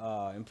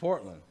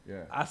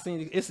 Yeah. I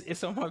seen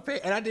it's on my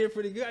page, and I did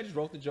pretty good. I just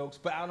wrote the jokes,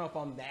 but I don't know if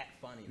I'm that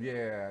funny.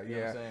 Yeah, you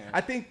know what I'm saying?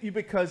 I think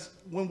because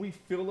when we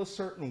feel a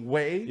certain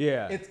way,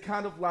 it's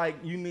kind of like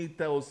you need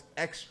those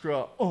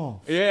extra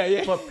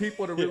for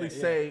people to really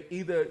say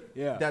either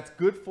that's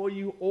good for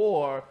you,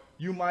 or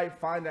you might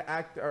find an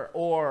actor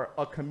or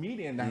a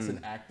comedian that's an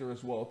actor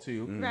as well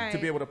too, to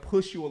be able to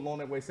push you along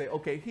that way. Say,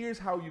 okay, here's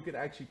how you can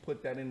actually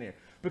put that in there.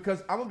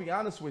 Because I'm gonna be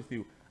honest with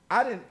you.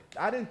 I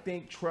didn't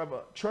think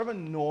Trevor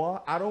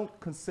Noah, I don't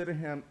consider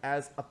him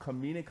as a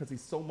comedian because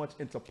he's so much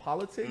into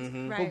politics.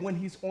 But when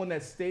he's on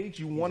that stage,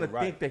 you want to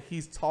think that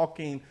he's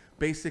talking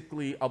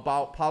basically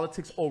about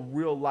politics or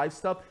real life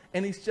stuff.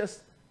 And he's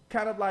just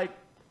kind of like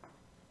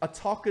a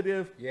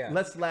talkative,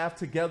 let's laugh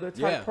together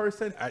type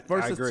person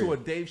versus to a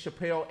Dave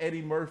Chappelle,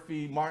 Eddie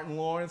Murphy, Martin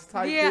Lawrence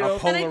type deal. A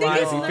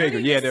polarizing figure.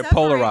 Yeah, they're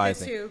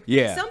polarizing.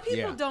 Yeah. Some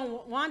people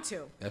don't want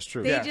to. That's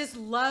true. They just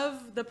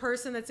love the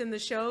person that's in the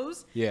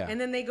shows. Yeah. And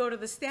then they go to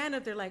the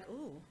stand-up, they're like,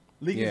 ooh.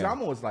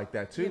 Leguizamo was like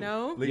that too. You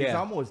know?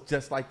 Leguizamo was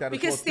just like that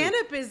because as well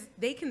stand-up is,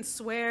 they can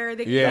swear.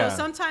 They can,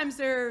 sometimes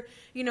they're,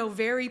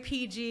 very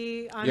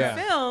PG on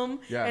film.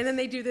 And then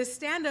they do this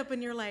stand-up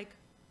and you're like,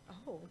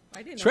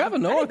 I didn't know. Trevor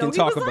Noah can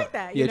talk about like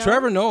that.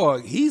 Trevor Noah,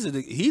 he's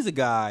a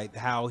guy.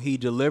 How he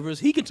delivers,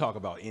 he can talk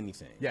about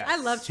anything. Yeah, I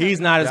love. Trevor. He's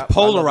not as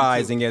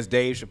polarizing as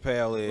Dave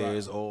Chappelle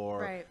is,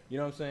 or you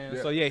know what I'm saying.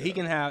 Yeah. So he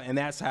can have, and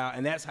that's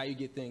how you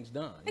get things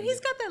done. And he's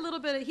got that little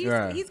bit of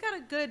he's got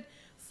a good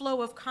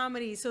flow of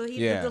comedy. So the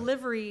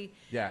delivery,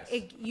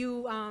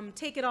 you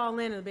take it all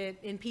in a bit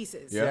in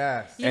pieces.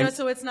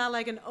 So it's not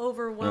like an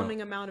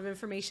overwhelming amount of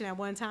information at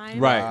one time.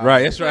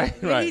 Right. That's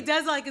right. He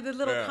does like the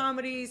little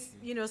comedies,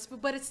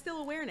 but it's still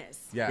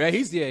awareness. And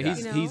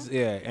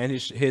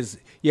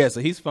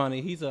so he's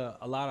funny. He's a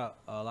lot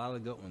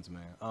of good ones,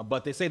 man.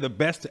 But they say the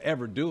best to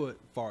ever do it,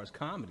 as far as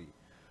comedy,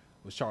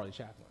 was Charlie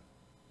Chaplin.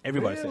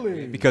 Everybody said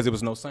that, because it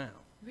was no sound.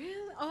 Really?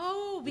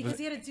 Oh, because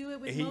he had to do it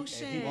with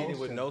motion. And he did it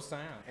with no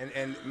sound.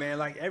 And man,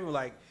 like everyone,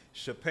 like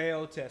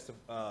Chappelle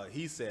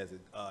he says it.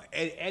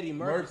 Eddie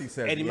Murphy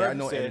says it. I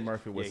know Eddie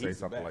Murphy would say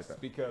something like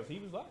that. Because he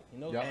was like,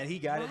 and he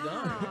got it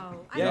done.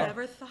 I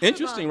never thought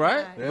interesting, about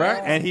right? that.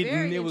 Right?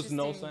 And there was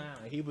no sound.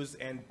 He was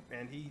and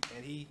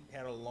he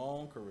had a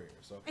long career.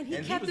 So and he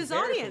kept his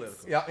audience.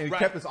 Political. Yeah, and he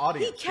kept his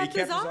audience. He kept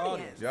his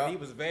audience. Yeah. He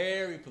was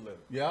very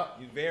political. Yeah.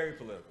 He was very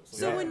political.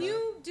 So when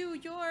you do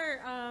your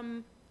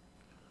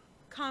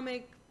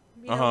comic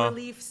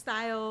relief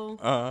style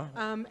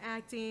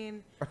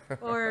acting,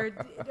 or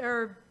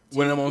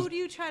who do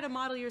you try to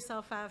model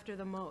yourself after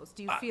the most?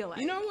 Do you feel like?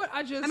 You know what?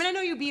 I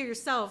know you be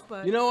yourself,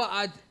 but you know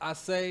what? I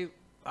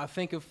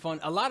think of fun.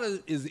 A lot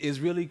of is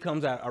really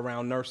comes out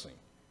around nursing.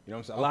 You know what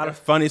I'm saying? A lot of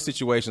funny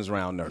situations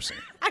around nursing.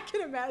 I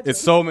can imagine. It's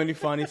so many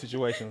funny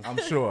situations. I'm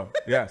sure.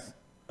 Yes.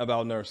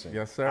 About nursing.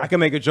 Yes, sir. I can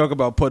make a joke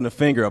about putting a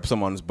finger up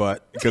someone's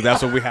butt because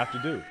that's what we have to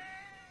do.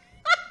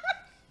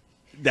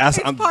 That's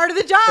part of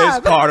the job. It's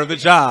part of the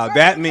job.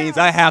 That means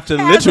I have to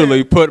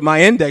literally put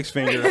my index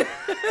finger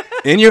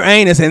in your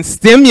anus and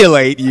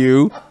stimulate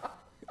you.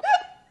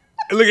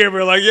 Look at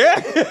her like,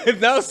 yeah.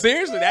 No,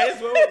 seriously, that is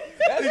what.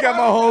 You got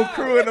my whole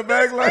crew in the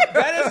back like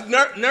that is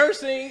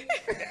nursing.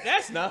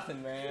 That's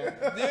nothing, man.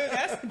 Dude,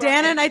 that's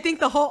Dannon, I think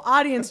the whole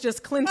audience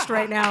just clinched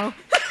right now.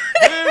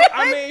 Dude,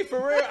 I mean,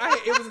 for real,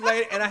 it was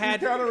late, and I had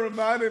to. Kind of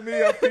reminded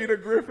me of Peter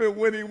Griffin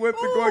when he went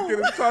to go and get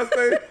his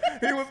prostate.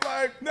 He was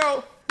like,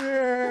 no. For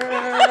real,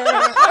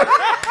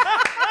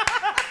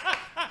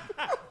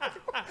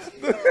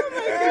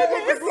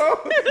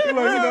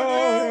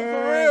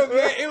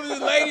 man. It was a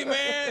lady,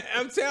 man.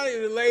 I'm telling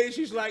you, the lady.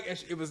 She's like,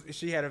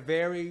 she had a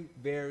very,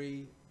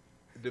 very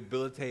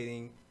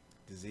debilitating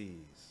disease.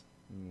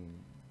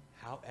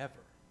 However,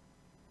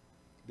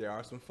 there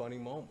are some funny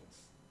moments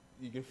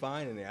you can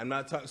find in there. I'm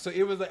not talking. So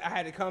it was like I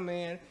had to come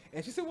in,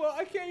 and she said, "Well,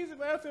 I can't use the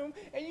bathroom,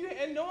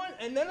 and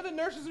none of the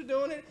nurses are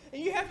doing it,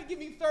 and you have to give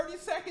me 30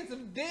 seconds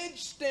of dig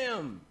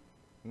stim."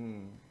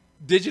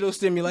 Digital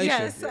stimulation.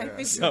 Yes, I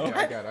think so.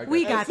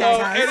 We got that,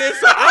 guys. And then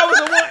so I was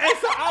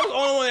the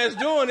only one that's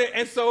doing it,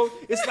 and so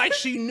it's like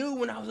she knew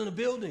when I was in the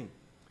building.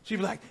 She'd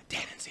be like,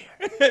 "Dannon's here,"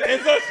 and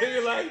so she'd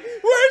be like,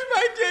 "Where's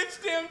my dig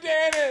stim,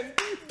 Dannon?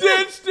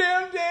 Dig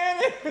stim,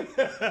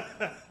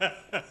 Dannon."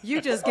 You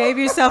just gave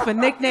yourself a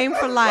nickname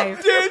for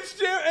life. Dig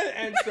stim,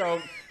 and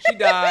so she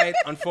died.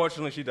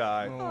 Unfortunately, she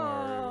died.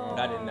 Oh.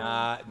 I did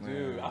not,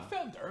 dude. I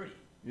felt dirty.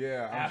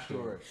 Yeah,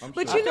 afterwards.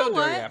 But you know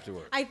what?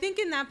 I think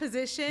in that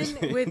position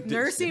with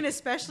nursing,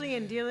 especially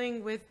and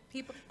dealing with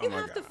people, you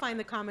have to find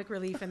the comic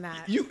relief in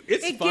that.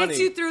 It funny. gets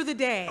you through the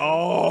day.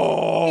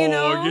 Oh, you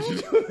know? It gets you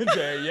through the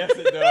day. Yes,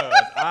 it does.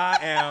 I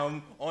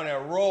am on a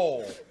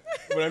roll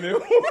when I'm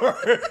at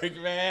work,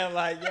 man.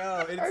 Like,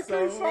 yo, it's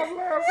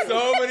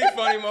so many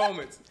funny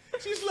moments.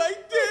 She's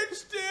like, dig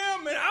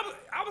stim, and I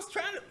was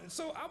trying to.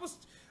 So I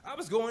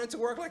was going into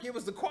work like it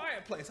was the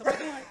quiet place. I'm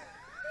looking like.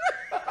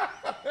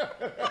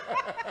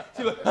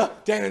 She's like,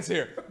 Dannon's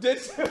here.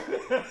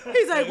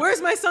 He's like,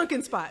 where's my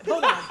sunken spot?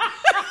 Hold on.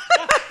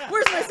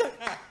 Where's my sunken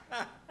spot?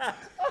 I'm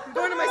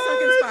going to my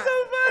sunken spot.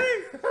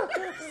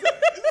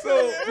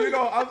 So, you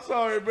know, I'm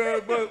sorry,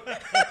 man, but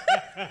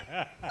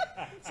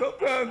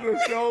sometimes the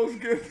shows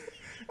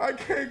I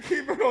can't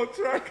keep it on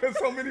track because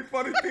so many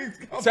funny things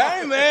come out.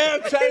 Tell you,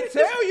 man. I'm trying to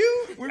tell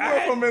you. We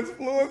went from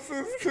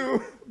influences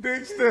to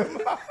dig stim.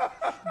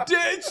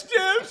 Dig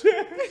stim.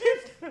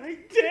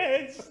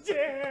 Dig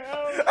stim.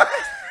 I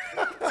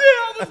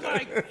was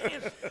like,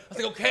 man. I was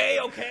like, okay.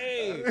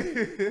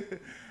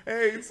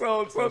 Hey,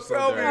 so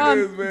tell me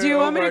this, man. Do you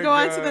want me to go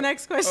on to the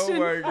next question? Oh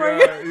my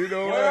God. You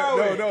know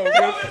what? No.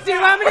 Do you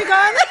want me to go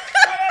on?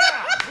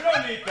 We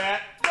don't need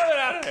that. Throw it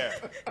out of there.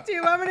 Do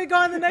you want me to go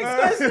on the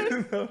next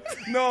question?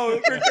 No,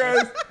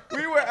 because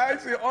we were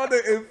actually on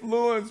the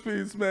influence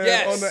piece, man.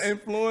 Yes. On the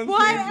influence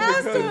Well, I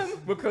piece asked him.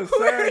 because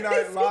Saturday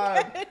Night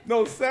Live.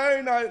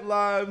 Saturday Night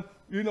Live,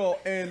 you know,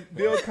 and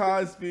Bill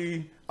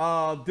Cosby,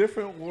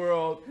 different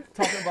world,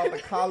 talking about the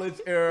college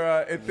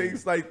era and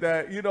things like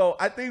that. You know,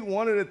 I think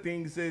one of the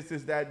things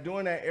is that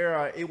during that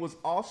era, it was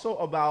also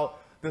about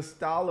the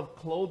style of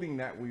clothing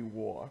that we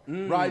wore,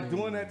 right?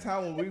 During that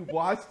time when we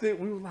watched it,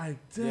 we were like,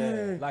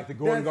 dang. Like the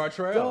Gordon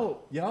Gartrell.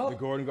 Yup. The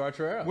Gordon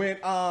Gartrell.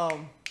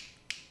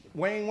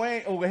 When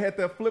Wayne, we had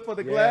the flip of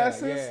the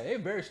glasses. Yeah, they're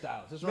very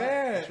stylish. That's right.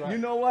 Man, That's right. you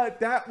know what?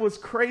 That was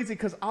crazy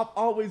because I've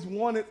always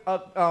wanted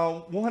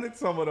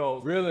some of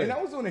those. Really? And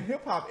that was during the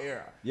hip hop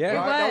era. Yeah,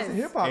 right? That was the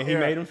hip hop era. And he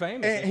made them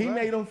famous. And he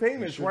made them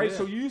famous, Sure right? did.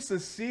 So you used to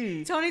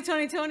see Tony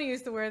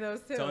used to wear those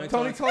too. Tony. They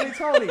used to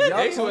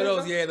wear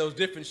those, those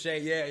different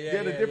shades.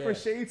 Yeah, the different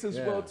shades as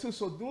well too.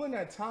 So during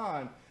that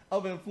time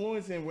of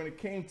influencing, when it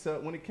came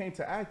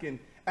to acting,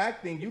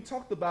 you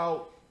talked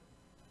about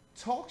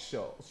talk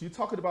shows. You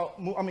talking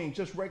about,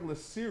 just regular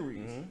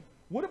series.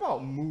 What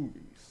about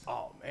movies?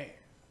 Oh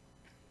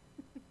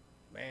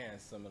man,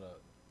 some of the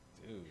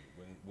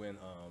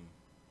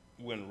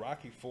when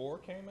Rocky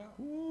IV came out.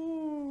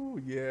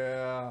 Ooh,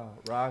 yeah,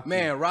 Rocky.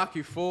 Man,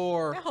 Rocky IV.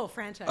 That whole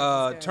franchise.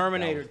 Was good.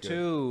 Terminator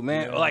 2.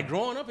 Man, like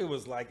growing up, it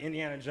was like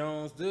Indiana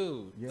Jones,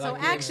 dude. Yeah. So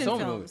like, action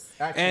films.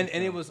 And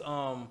it was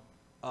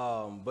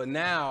but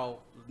now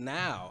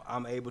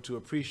I'm able to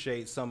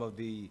appreciate some of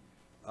the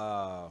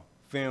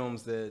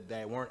films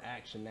that weren't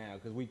action now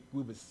because we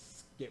would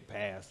skip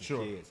past the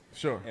kids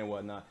and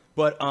whatnot.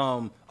 But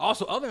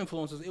also other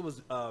influences. It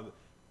was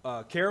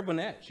Carol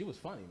Burnett. She was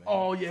funny, man.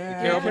 Oh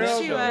yeah, Carol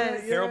Burnett she show.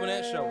 was. Carol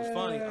Burnett show was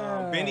funny.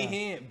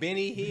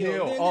 Benny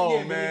Hill.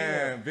 Oh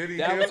man, Benny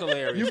Hill. That was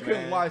hilarious. You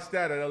couldn't man. watch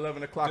that at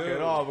 11 o'clock at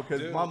all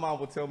because my mom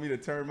would tell me to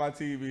turn my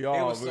TV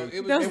off.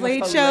 Those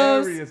late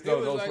shows. It was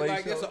those late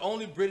like shows. it's the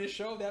only British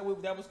show that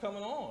was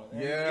coming on.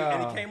 And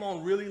yeah, it came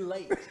on really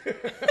late.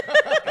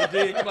 It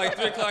did like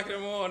 3 o'clock in the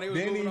morning. It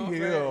was Benny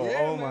moving Hill. off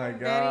Oh my God.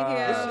 Benny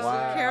Hill.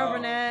 Wow. Carol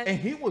Burnett. And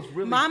he was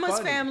really Mama's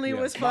funny. Family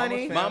was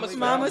funny. Mama's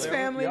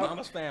Family.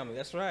 Mama's Family.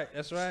 That's right.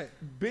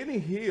 Benny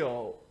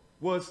Hill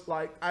was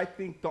like, I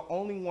think the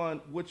only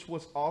one which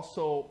was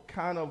also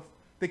kind of,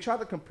 they tried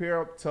to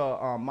compare it to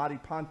Monty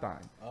Python.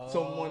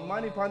 So when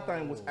Manny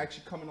Pantan was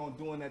actually coming on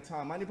during that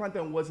time, Manny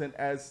Pantan wasn't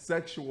as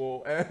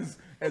sexual as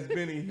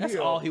Benny Hill. That's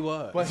all he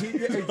was. But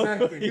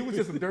exactly. He was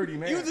just a dirty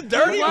man. He was a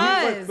dirty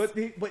man.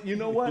 But you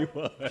know what?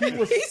 He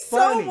was He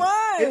funny. so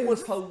was. It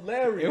was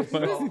hilarious.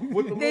 It was. You know,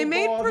 with the They little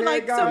made bald for head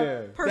like guy.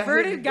 some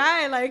perverted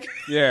guy, like.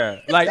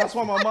 Yeah, like That's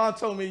why my mom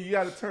told me you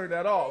got to turn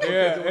that off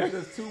because it was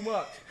just too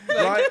much.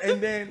 Right?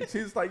 And then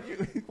she's like,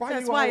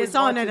 That's why it's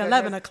on at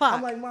 11 o'clock.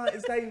 I'm like, Mom,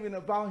 it's not even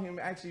about him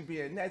actually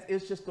being nice.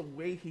 It's just the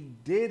way he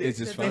did it. It's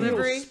just funny. And he'll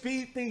Delivery.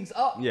 speed things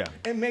up Yeah.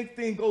 and make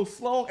things go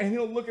slow. And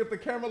he'll look at the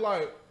camera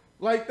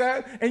like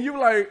that. And you're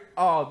like,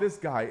 oh, this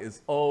guy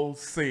is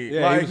OC.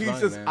 Yeah, like, he was he's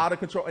funny, just man. out of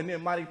control. And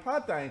then Manny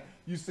Pantan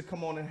used to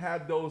come on and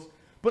have those.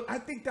 But I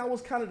think that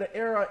was kind of the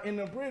era in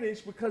the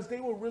British because they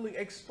were really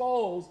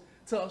exposed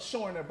to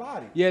showing their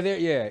body.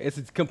 it's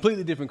a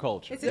completely different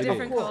culture. It's a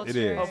different culture. It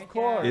is. Of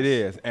course. It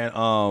is.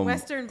 And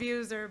Western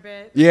views are a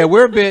bit. yeah,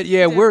 we're a bit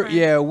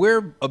different.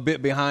 we're a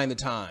bit behind the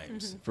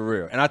times for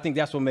real. And I think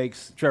that's what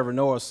makes Trevor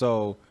Noah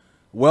so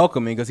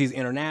welcoming because he's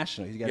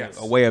international. He's got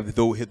a way of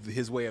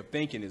his way of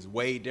thinking is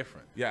way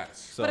different. Yes.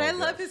 So, But I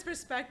love his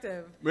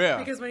perspective. Yeah.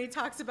 Because when he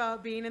talks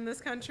about being in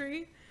this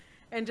country,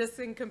 and just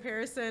in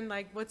comparison,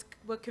 like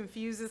what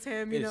confuses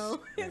him, you know,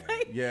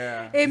 like,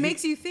 Yeah. it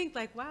makes you think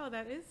like, wow,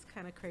 that is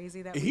kind of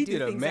crazy that we he do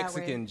did a things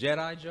Mexican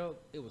Jedi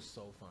joke. It was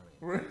so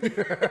funny.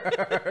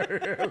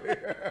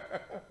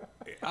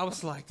 I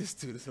was like, this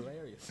dude is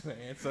hilarious,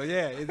 man. So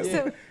yeah, that way.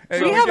 So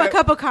Hey, we have a got-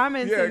 couple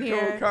comments Yeah, in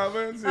here. couple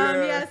comments.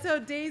 Yeah. Yeah. So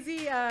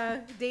Daisy,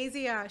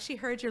 she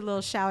heard your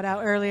little shout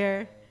out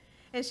earlier,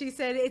 and she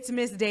said it's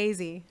Miss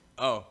Daisy.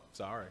 oh,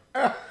 sorry.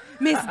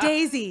 Miss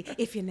Daisy,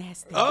 if you're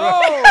nasty.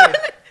 Oh,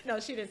 No,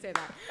 she didn't say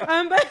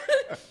that.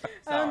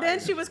 But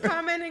then she was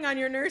commenting on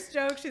your nurse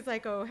joke. She's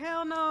like, "Oh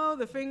hell no,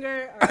 the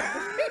finger."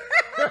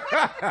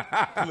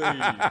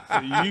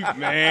 please,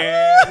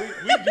 man,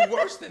 we do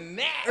worse than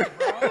that,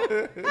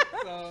 bro.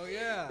 So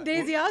yeah.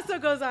 Daisy also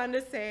goes on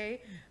to say,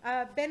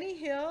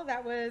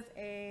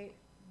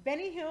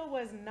 Benny Hill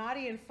was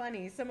naughty and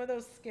funny. Some of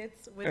those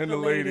skits with And the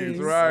the ladies, ladies.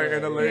 right?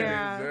 And the ladies.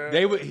 Yeah.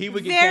 Yeah. He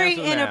would get Very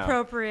canceled now.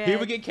 inappropriate. He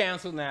would get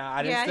canceled now.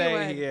 I didn't Yeah, he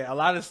say would. yeah. A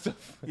lot of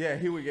stuff. Yeah,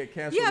 he would get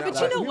canceled. Yeah, now.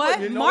 but you know Like, what?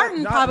 you know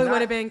Martin Not- probably not-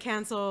 would have been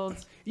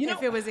canceled You know,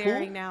 if it was who?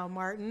 airing now.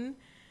 Martin,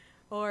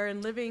 or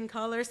in Living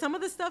Color. Some of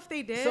the stuff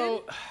they did.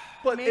 So,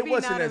 But it maybe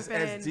wasn't not as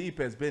have been-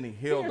 deep as Benny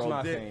Hill, Here's though.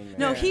 my did- thing, man.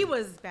 no, Yeah. he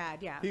was bad.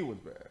 Yeah. He was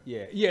bad.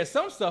 yeah.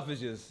 Some stuff is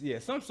just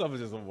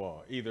a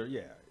wall. Either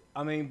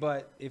I mean,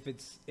 but if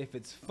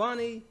it's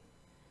funny,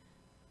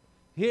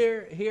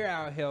 here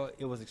how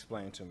it was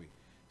explained to me.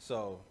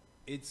 So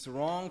it's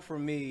wrong for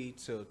me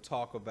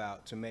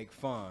to make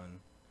fun,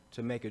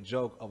 to make a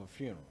joke of a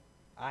funeral.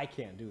 I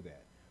can't do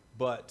that.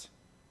 But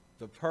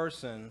the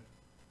person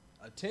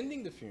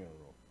attending the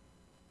funeral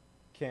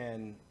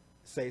can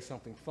say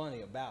something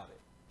funny about it.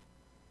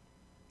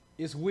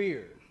 It's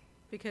weird.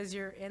 Because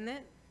you're in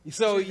it.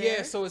 So You're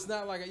there? so it's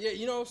not like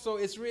so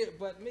it's real.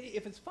 But me,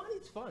 if it's funny,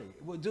 it's funny.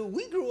 Well, dude,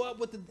 we grew up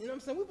with the, you know what I'm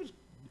saying? We was,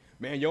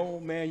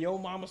 your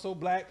mama so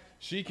black,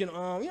 she can, you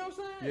know what I'm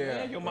saying? Yeah.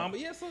 Man, your mama,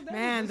 so that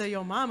Man, was the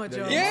Yo Mama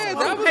joke. Yeah,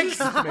 Oh that was my just-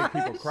 God. Make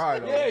people cry,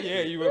 though.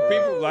 you were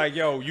people like,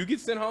 you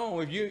get sent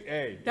home if you,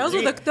 Those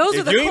if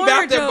are the you ain't corner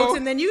about that jokes, bo-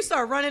 and then you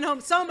start running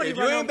home. Somebody if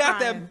you run ain't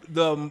home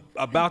crying.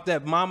 about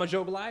that mama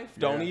joke life,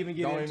 don't Yeah. even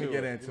get Don't into even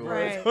it. get into it.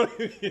 Right. Don't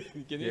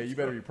even get Yeah, into you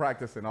better it. be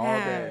practicing all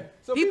Yeah. day.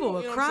 So People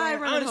will you know cry what I'm saying?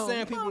 I running understand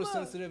home. people are Mama.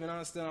 sensitive and I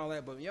understand all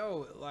that, but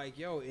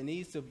it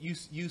needs to.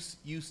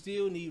 You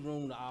still need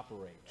room to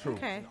operate. True.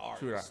 Okay. As an artist.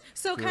 True that.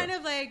 So True kind that.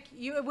 of like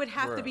it would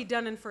have to Right. be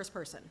done in first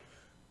person.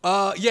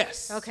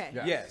 Yes. Okay.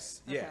 Yeah.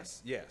 Yes. Okay.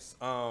 Yes.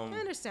 I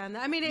understand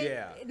that. I mean,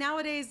 Yeah.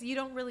 nowadays you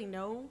don't really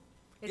know.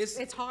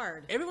 It's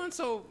hard. Everyone's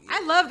so.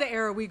 I love the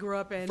era we grew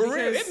up in. For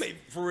real. because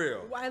For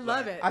real. I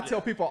love it. I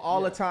tell people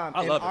all the time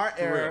I in love it, our for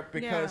era real.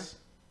 because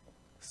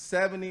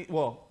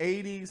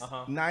 80s,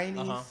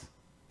 90s,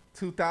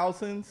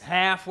 2000s.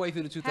 Halfway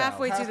through the 2000s.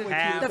 Halfway through the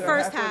Halfway.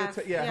 first halfway half.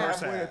 to- Yeah.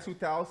 halfway half. to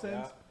 2000s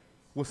Yeah.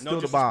 was No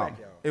still the bomb. disrespect,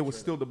 y'all. It was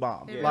still the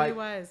bomb. It like, really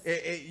was.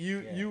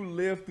 You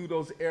lived through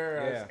those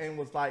eras Yeah. and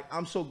was like,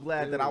 I'm so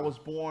glad that I Dude. was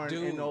born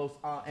in Dude. those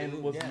and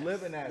Dude, was yes.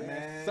 living that, Yes.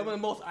 man. Some of the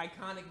most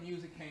iconic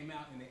music came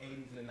out in the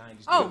 80s and the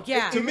 90s. Oh, too.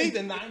 yeah. To me,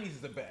 the 90s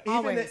is the best.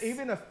 Always.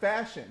 Even the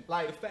fashion,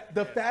 like The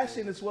the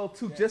fashion as well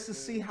too, just to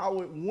see how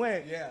it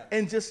went, Yeah.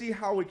 and just see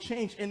how it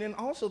changed, and then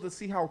also to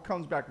see how it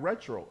comes back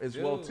retro as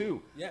well Dude,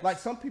 too. yes. Like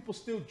some people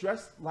still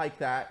dress like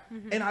that,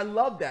 and I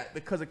love that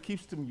because it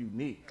keeps them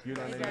unique. You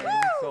know what I mean?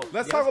 Right. So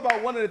let's talk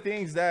about one of the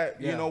things that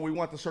Yeah. we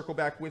want to circle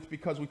back with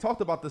because we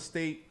talked about the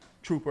state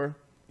trooper,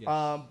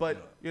 Yes. but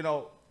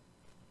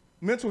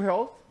mental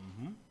health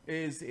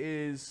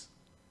is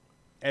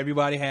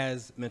Everybody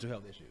has mental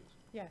health issues.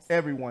 Yes.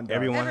 everyone does.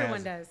 Everyone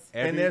Everyone has. does.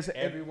 And there's-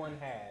 everyone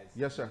has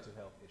Yes, sir. mental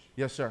health issues.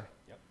 Yes, sir.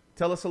 Yep.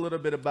 Tell us a little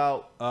bit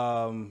about.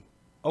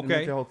 Okay.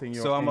 mental health in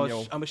your- so I'm in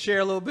your- gonna share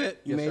a little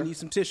bit. You Yes, may sir. need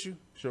some tissue.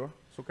 Sure,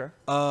 it's okay.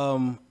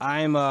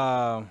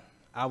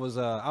 I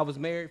was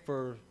married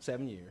for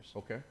 7 years.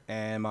 Okay.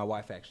 And my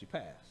wife actually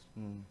passed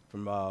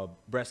from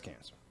breast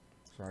cancer.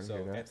 Sorry to So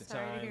hear that. at the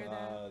Sorry to time, hear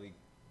that. the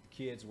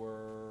kids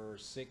were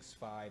 6,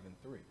 5,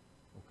 and 3.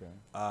 Okay.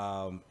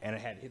 And I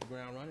had to hit the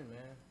ground running,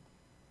 man.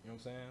 You know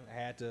what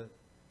I'm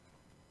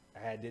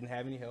saying? Didn't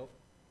have any help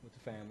with the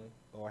family,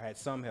 or I had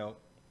some help.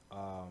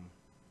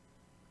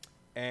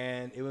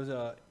 And it was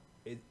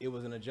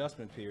an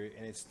adjustment period,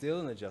 and it's still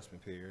an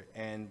adjustment period.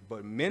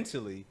 But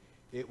mentally,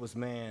 it was,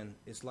 man,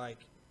 it's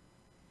like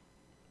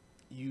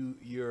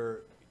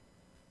your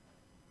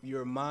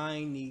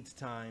mind needs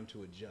time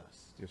to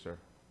adjust. Yes, sir.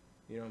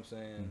 You know what I'm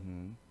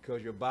saying?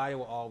 Because your body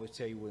will always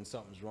tell you when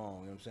something's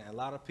wrong. You know what I'm saying? A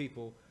lot of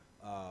people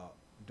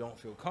don't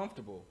feel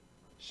comfortable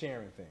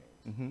sharing things.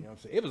 You know what I'm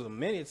saying? It was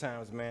many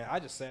times, man, I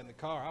just sat in the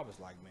car. I was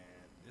like, man,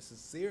 this is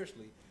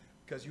seriously,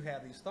 because you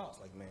have these thoughts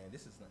like, man,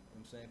 this is not, you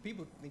know what I'm saying?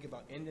 People think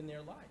about ending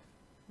their life.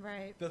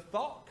 Right. The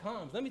thought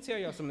comes. Let me tell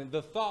y'all something.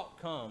 The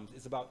thought comes.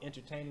 It's about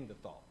entertaining the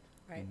thought.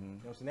 Right. You know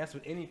what I'm saying? That's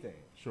with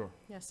anything. Sure.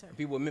 Yes, sir.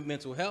 People with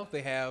mental health,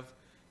 they have,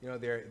 you know,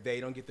 they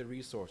don't get the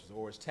resources,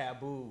 or it's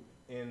taboo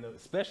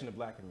especially in the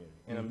black community,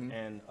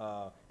 and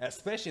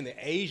especially in the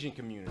Asian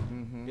community,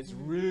 it's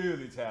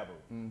really taboo.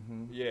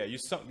 Yeah,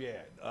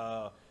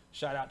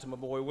 shout out to my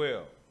boy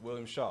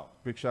William Shaw.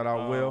 Big shout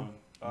out, Will.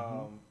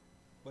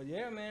 But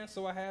yeah, man.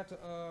 So I had to.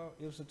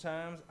 It was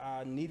sometimes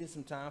I needed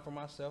some time for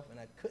myself, and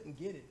I couldn't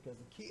get it because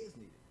the kids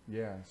needed it.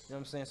 Yes. You know what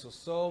I'm saying?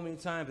 So many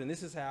times, and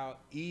this is how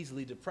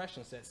easily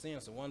depression sets in.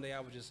 So one day I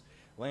was just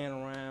laying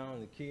around,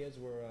 and the kids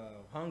were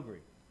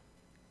hungry,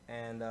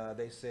 and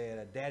they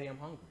said, "Daddy, I'm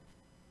hungry."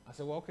 I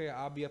said, well, okay,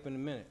 I'll be up in a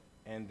minute.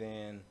 And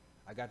then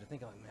I got to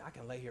thinking, like, man, I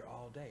can lay here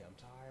all day. I'm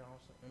tired,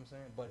 also, you know what I'm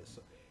saying? But it's,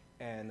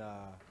 and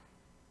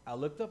I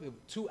looked up,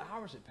 2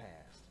 hours had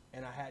passed,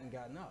 and I hadn't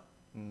gotten up.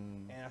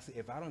 And I said,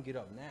 if I don't get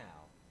up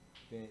now,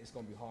 then it's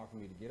going to be hard for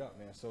me to get up,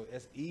 man. So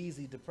it's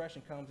easy.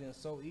 Depression comes in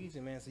so easy,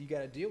 man. So you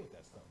got to deal with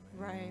that stuff,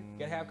 man. Right. You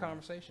got to have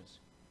conversations.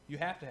 You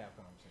have to have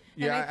conversations.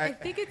 Yeah, and I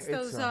think it's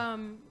those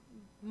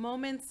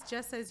moments,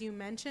 just as you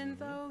mentioned,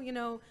 though, you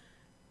know,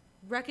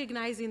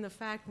 recognizing the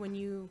fact when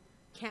you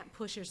can't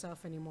push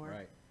yourself anymore.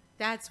 Right.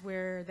 That's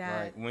where that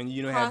right. When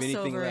you don't have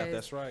anything left, is.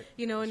 that's right.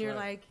 You know, and that's you're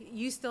right. like,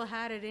 you still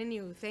had it in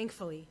you,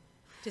 thankfully,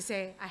 to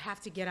say, I have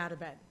to get out of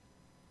bed.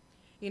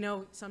 You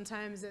know,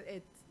 sometimes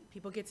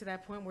people get to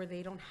that point where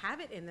they don't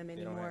have it in them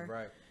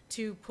anymore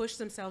to push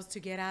themselves to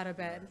get out of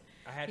bed. Right.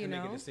 I had to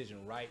make a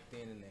decision right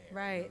then and there.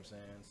 Right. You know what I'm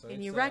saying? So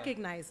and you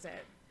recognized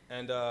it.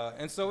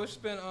 And so it's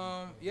been,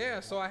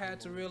 so I had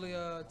to really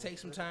take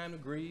some time to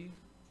grieve,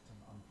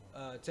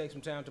 take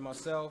some time to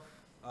myself,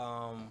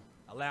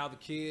 allow the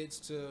kids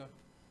to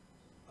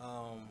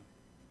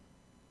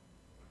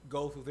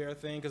go through their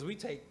thing, because we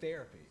take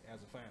therapy as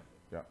a family.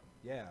 Yeah.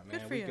 Yeah, man,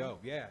 Good for we you. go.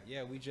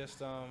 Yeah, we just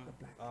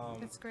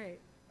That's great.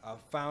 I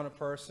found a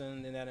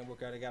person, and that didn't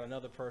work out. I got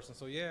another person.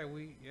 So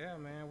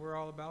man, we're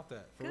all about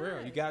that. For Good.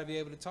 real. You got to be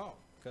able to talk,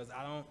 because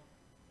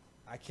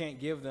I can't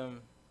give them, you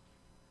know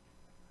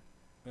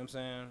what I'm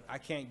saying? I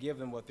can't give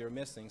them what they're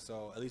missing,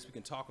 so at least we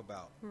can talk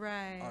about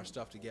our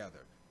stuff together.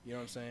 You know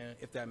what I'm saying?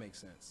 If that makes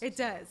sense. It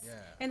does. Yeah.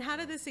 And how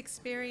did this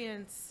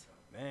experience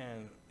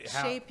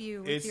shape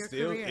you with your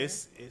career? It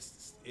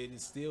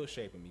is still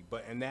shaping me.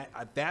 But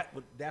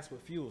that's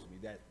what fuels me.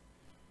 That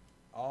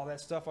all that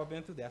stuff I've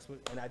been through.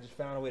 And I just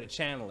found a way to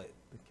channel it.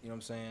 You know what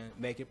I'm saying?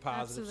 Make it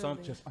positive.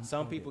 Absolutely.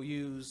 Some people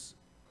use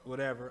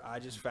whatever. I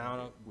just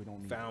found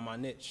my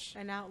niche.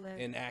 An outlet.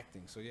 In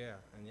acting. So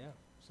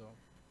so.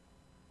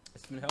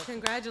 It's been helpful.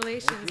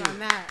 Congratulations on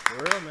that. For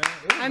real, man.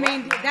 I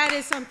mean, that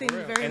is something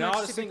very and all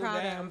much the to be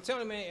proud dads, of. I'm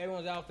telling you, man,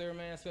 everyone's out there,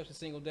 man, especially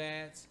single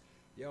dads.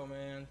 Yo,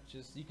 man,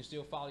 you can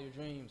still follow your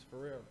dreams, for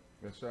real.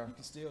 Yes, sir. You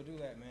can still do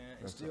that, man,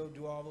 and still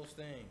do all those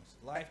things.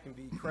 Life can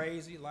be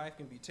crazy, life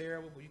can be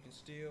terrible, but you can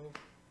still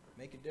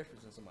make a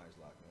difference in somebody's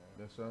life, man.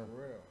 Yes, sir.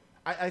 For real.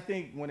 I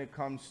think when it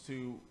comes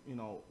to,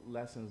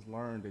 lessons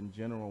learned in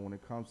general, when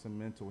it comes to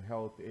mental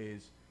health,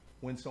 is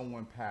when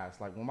someone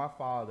passed. Like when my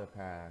father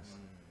passed,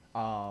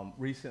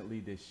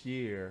 recently this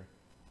year,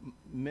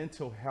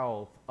 mental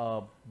health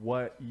of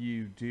what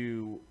you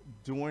do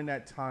during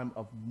that time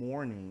of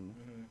mourning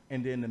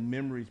and then the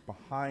memories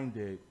behind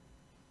it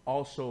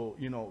also,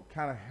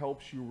 kind of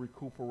helps you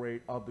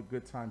recuperate of the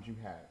good times you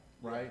had,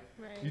 right?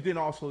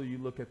 You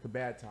look at the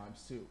bad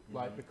times too,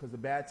 right? Because the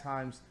bad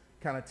times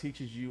kind of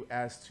teaches you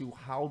as to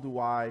how do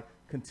I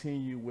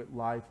continue with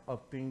life of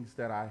things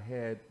that I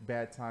had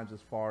bad times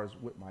as far as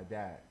with my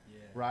dad,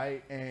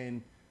 right?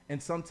 And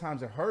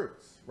sometimes it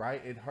hurts,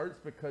 right? It hurts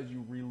because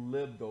you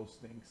relive those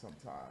things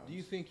sometimes. Do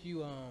you think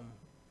you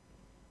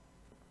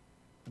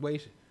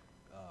wasted?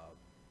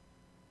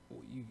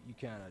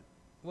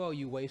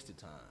 You wasted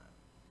time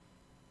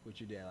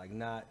with your dad, like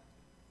not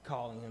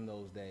calling him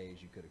those days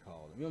you could have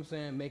called him. You know what I'm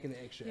saying? Making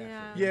the extra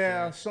effort.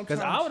 Yeah, sometimes.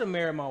 Because I would have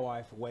married my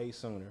wife way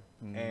sooner,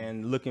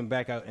 and looking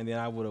back out, and then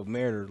I would have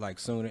married her like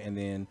sooner, and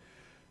then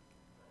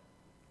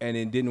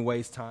didn't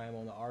waste time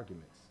on the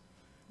arguments.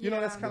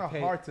 That's kind of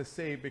hard to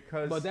say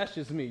because. But that's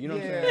just me. You know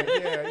what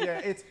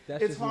I'm saying?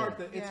 It's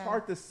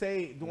hard to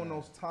say during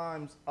those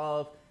times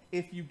of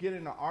if you get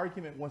in an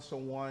argument with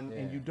someone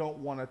and you don't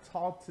want to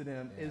talk to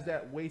them, is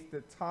that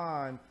wasted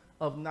time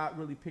of not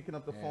really picking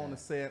up the phone and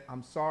saying,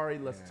 I'm sorry,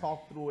 let's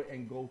talk through it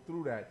and go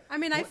through that. I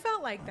mean, I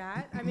felt like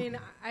that. I mean,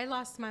 I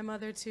lost my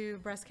mother to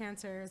breast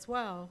cancer as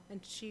well, and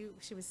she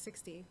was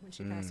 60 when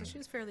she passed, so she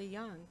was fairly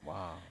young.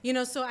 Wow. You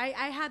know, so I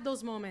had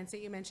those moments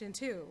that you mentioned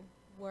too,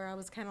 where I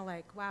was kind of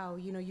like, wow,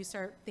 you know, you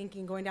start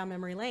thinking, going down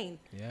memory lane.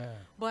 Yeah.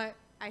 But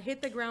I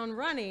hit the ground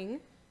running,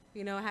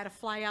 you know, I had to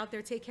fly out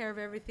there, take care of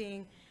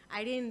everything.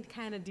 I didn't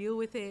kind of deal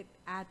with it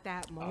at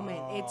that moment.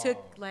 It took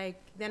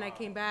like, then I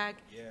came back,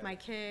 my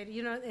kid,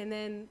 you know, and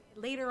then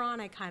later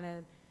on I kind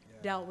of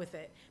dealt with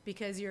it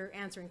because you're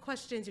answering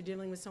questions, you're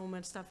dealing with so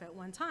much stuff at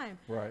one time.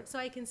 Right. So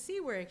I can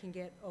see where it can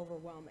get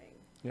overwhelming.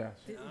 Yes.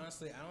 And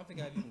honestly, I don't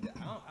think I've even,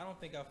 I don't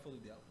think I've fully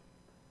dealt with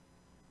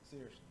it.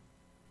 Seriously.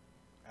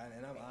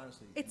 And I'm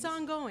honestly. It's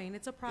ongoing.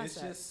 It's a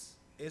process. It's just,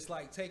 it's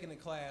like taking a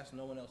class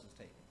no one else is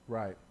taking.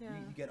 Right. Yeah.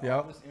 You get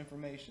all this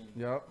information. Yep.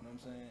 You know what I'm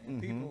saying?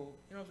 And people,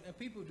 you know, and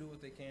people do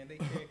what they can.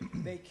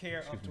 They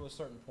care up to a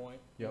certain point.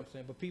 You know what I'm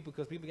saying? But people,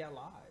 because people got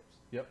lives.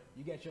 Yep.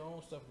 You got your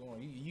own stuff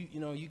going. You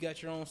know, you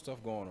got your own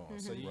stuff going on.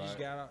 So you just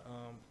gotta,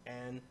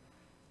 and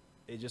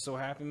it just so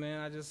happened, man.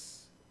 I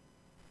just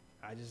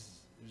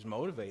was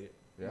motivated.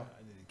 Yeah.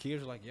 The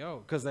kids were like,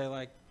 yo, because they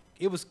like,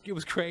 it was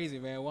crazy,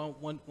 man.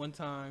 One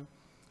time,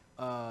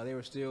 they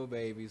were still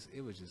babies.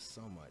 It was just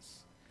so much.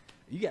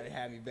 You got to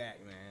have me back,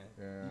 man.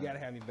 Yeah. You got to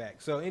have me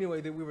back. So anyway,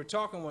 we were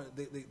talking.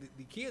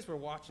 The kids were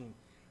watching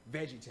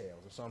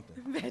VeggieTales or something.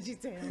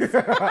 VeggieTales.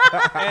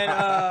 And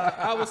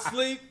I was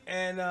asleep,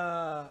 and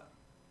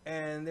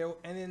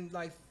then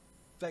like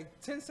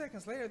 10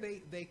 seconds later,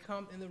 they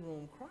come in the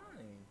room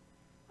crying.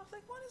 I was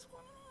like, what is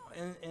going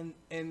on?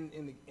 And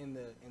in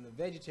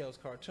the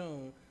VeggieTales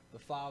cartoon, the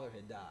father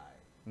had died.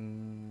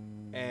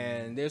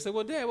 And they said,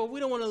 well, Dad,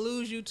 we don't want to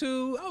lose you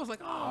too. I was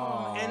like,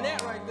 oh. And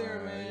that right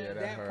there, man,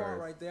 that part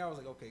right there, I was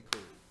like, okay,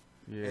 cool.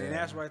 Yeah. And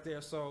that's right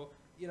there. So,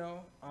 you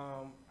know,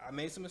 I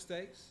made some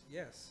mistakes.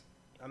 Yes.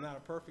 I'm not a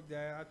perfect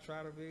dad. I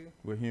try to be.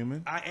 We're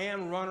human. I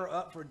am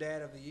runner-up for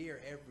Dad of the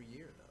Year every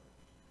year,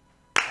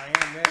 though. I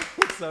am, man.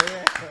 So,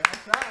 yeah. I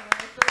try, man.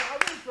 I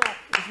really try.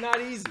 It's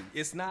not easy.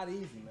 It's not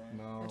easy, man.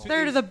 No.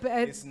 Third of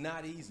the it's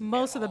not easy.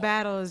 Most of the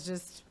battle is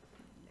just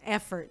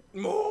effort.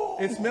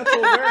 It's mental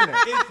awareness.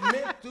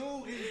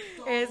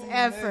 It's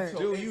effort.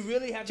 Dude, you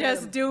really have to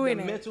just have doing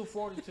the it. mental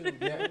fortitude.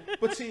 Yeah.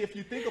 But see, if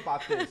you think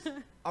about this,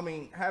 I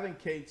mean, having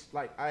kids,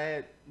 like I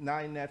had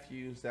 9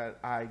 nephews that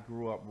I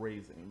grew up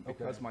raising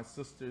because my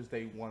sisters,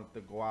 they wanted to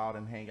go out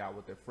and hang out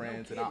with their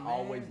friends, and I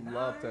always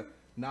loved to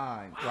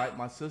 9, right?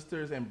 My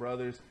sisters and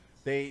brothers,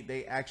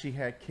 they actually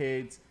had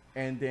kids,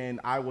 and then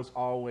I was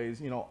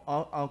always, you know,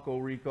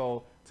 Uncle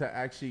Rico to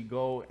actually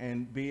go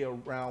and be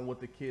around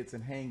with the kids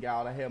and hang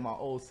out. I had my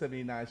old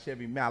 79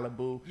 Chevy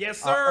Malibu.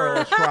 Yes, sir.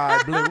 Earl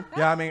Tribe Blue. You know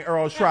what I mean?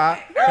 Earl Tribe.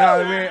 You know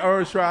what I mean?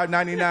 Earl Tribe,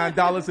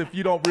 $99 if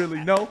you don't really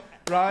know,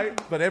 right?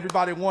 But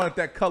everybody wanted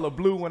that color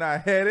blue when I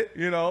had it,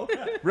 you know.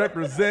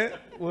 Represent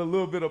with a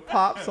little bit of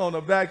pops on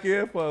the back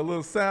end for a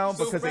little sound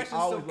So because they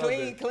always so loved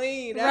it.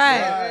 clean.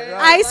 Right.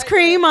 Right. Ice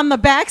cream on the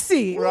back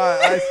seat. Right,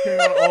 ice cream.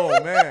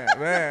 Oh,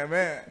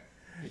 man.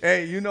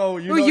 Hey, you know,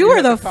 you were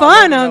had the to call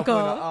fun up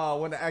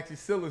uncle. when the actually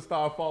ceiling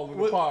started falling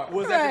apart.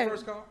 Was that Right. your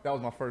first car? That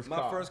was my first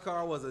car. My first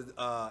car was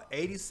a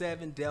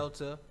 87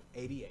 Delta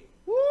 88.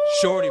 Woo!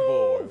 Shorty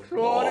boy.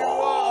 Shorty boy.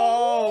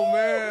 Oh,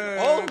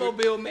 man.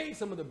 Oldsmobile made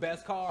some of the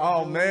best cars.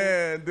 Oh, dude.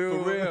 man,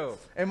 dude. For real.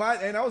 And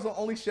that was the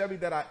only Chevy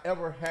that I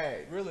ever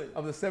had. Really?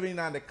 Of the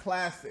 79, the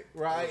classic,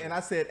 right? And I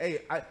said, hey,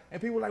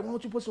 and people were like, why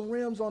don't you put some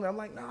rims on it? I'm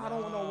like, nah, I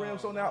don't want no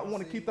rims on there. I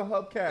want to keep the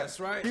hubcap. That's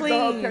right. Keep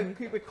Clean. the hubcap,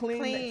 keep it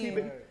clean. Keep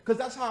it, because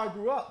that's how I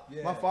grew up.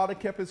 Yeah. My father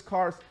kept his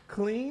cars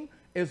clean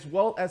as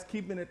well as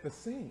keeping it the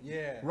same.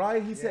 Yeah.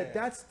 Right? He said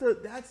that's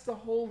the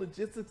whole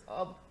logistics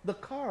of the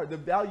car, the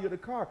value of the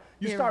car.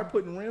 You start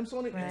putting rims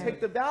on it, you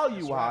take the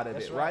value out of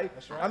it, right?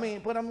 That's right. I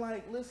mean, but I'm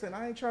like, listen,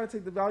 I ain't trying to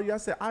take the value. I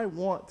said, I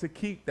want to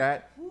keep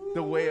that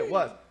the way it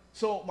was.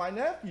 So my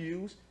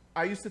nephews,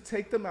 I used to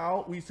take them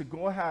out. We used to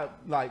go and have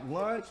like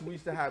lunch.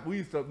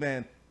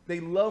 Man, they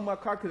love my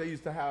car because I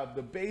used to have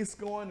the bass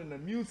going and the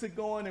music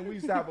going, and we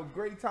used to have a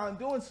great time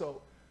doing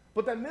so.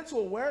 But that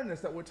mental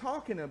awareness that we're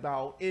talking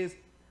about is,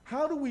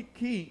 how do we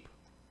keep,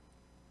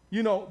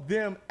 you know,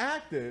 them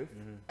active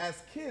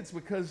as kids?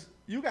 Because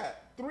you got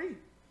 3.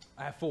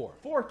 I have 4.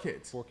 4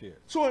 kids. 4 kids.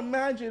 So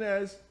imagine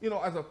as, you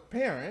know, as a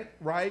parent,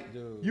 right?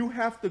 Dude. You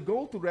have to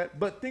go through that.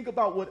 But think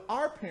about what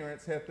our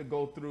parents have to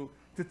go through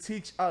to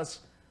teach us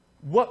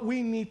what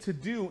we need to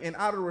do. And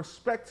out of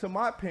respect to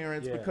my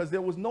parents, because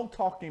there was no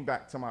talking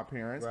back to my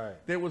parents. Right.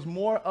 There was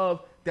more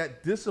of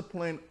that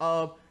discipline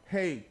of,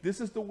 hey,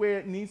 this is the way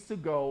it needs to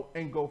go,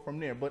 and go from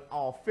there. But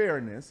all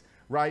fairness,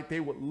 right? They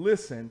would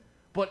listen,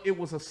 but it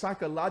was a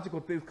psychological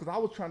thing because I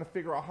was trying to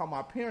figure out how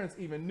my parents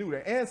even knew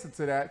the answer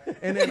to that.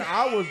 And then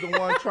I was the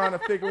one trying to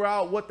figure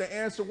out what the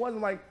answer was.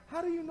 I'm like,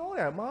 how do you know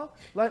that, Mom?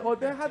 Like, or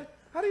Dad,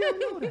 how do you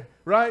know that?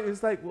 Right?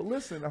 It's like, well,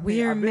 listen.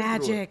 We're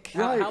magic.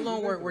 How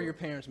long were your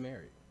parents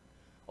married?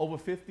 Over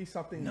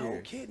 50-something years.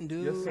 No kidding,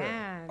 dude. Yes, sir.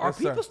 Man. Are Yes,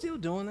 sir. people still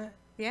doing that?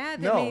 Yeah,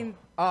 I No. mean,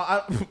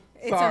 Sorry.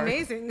 it's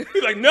amazing.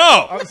 He's like,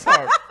 no. I'm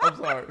sorry.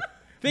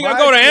 Think I'll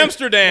go to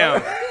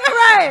Amsterdam.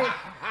 Right.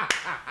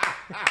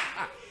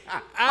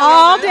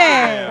 All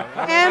day.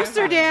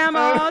 Amsterdam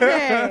all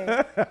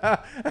day.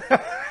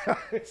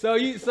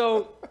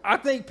 So I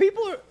think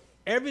people are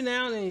every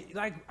now and then,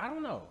 like, I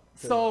don't know.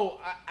 So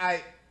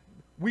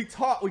we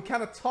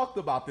kind of talked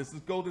about this.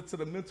 Let's go to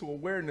the mental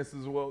awareness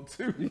as well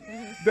too.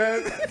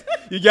 That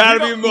you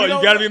gotta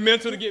be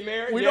mental to get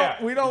married.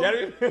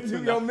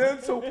 Your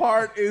mental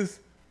part is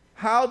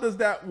how does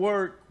that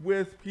work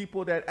with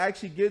people that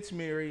actually gets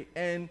married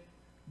and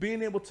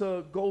being able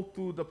to go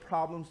through the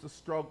problems, the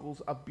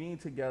struggles of being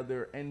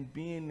together and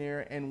being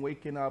there and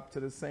waking up to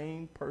the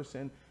same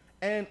person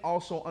and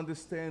also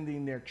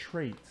understanding their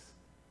traits.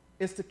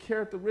 It's the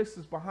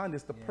characteristics behind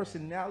this, the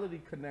personality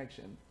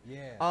connection.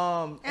 Yeah.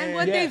 And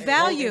what they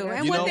value,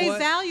 and what they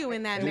value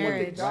in that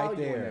marriage. Right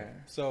there.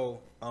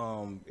 So,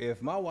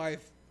 if my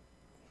wife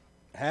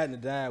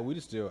hadn't died,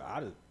 we'd still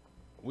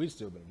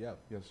been together.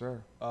 Yes, sir.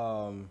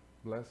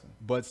 Blessing.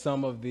 But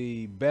some of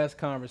the best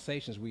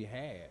conversations we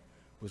had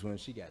was when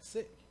she got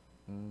sick.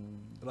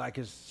 Like,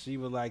 she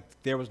would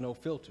there was no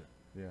filter.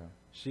 Yeah.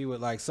 She would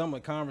some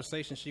of the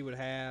conversations she would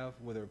have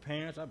with her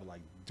parents. I'd be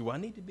like, do I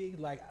need to be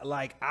like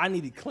I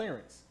needed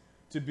clearance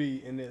to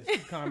be in this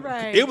conversation.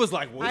 Right. It was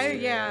like,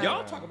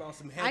 y'all talk about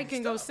some heavy I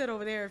can stuff. go sit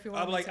over there if you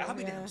want. I'd be like, to. I'll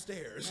be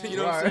downstairs. Right. You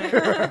know what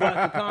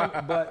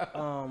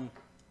I'm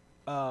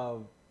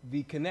saying?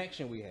 The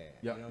connection we had.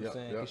 You know what I'm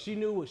saying? 'Cause she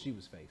knew what she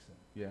was facing.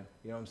 Yeah.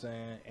 You know what I'm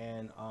saying?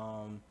 And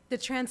the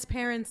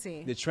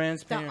transparency.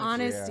 The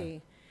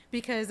honesty.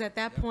 Because at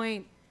that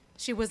point,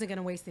 she wasn't going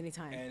to waste any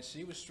time. And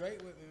she was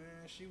straight with me,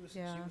 man. She would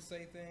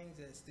say things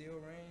that still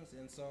rings.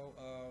 And so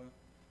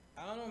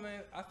I don't know,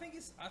 man. I think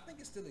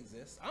it still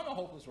exists. I'm a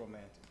hopeless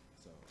romantic.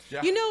 So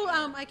you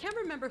know, I can't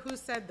remember who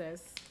said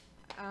this,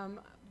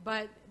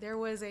 but there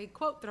was a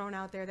quote thrown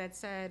out there that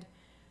said,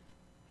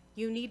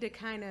 "You need to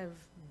kind of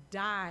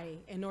die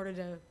in order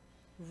to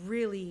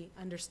really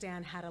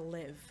understand how to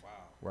live." Wow.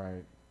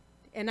 Right.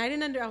 And I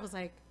didn't I was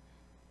like,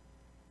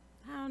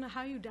 I don't know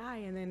how you die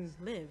and then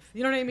live.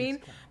 You know what I mean?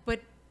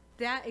 But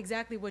that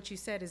exactly what you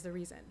said is the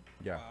reason.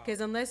 Yeah. Because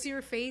unless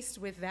you're faced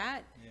with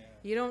that,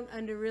 you don't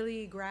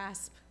really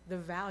grasp the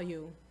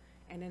value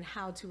and then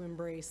how to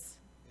embrace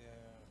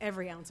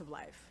every ounce of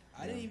life.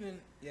 I didn't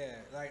even,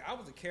 I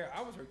was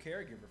her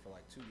caregiver for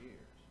like 2 years.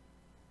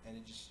 And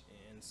it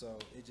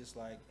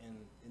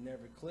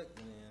never clicked.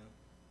 And then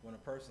when a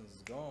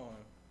person's gone,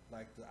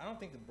 I don't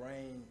think the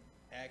brain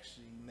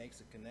actually makes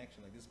a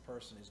connection. Like, this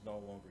person is no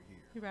longer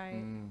here.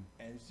 Right.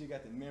 And you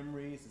got the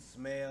memories, the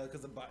smell,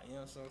 because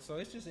so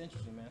it's just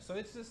interesting, man. So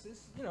it's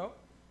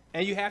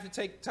and you have to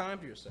take time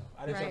to yourself.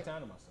 I didn't take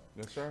time to myself.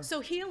 Yes, sir. So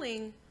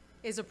healing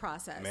is a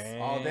process.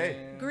 Man. All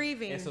day.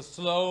 Grieving. It's a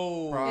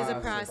slow is a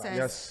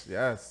process.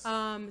 Yes.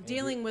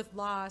 Dealing with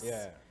loss.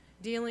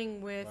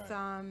 Dealing with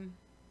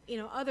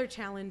other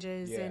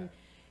challenges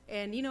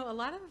and a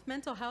lot of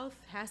mental health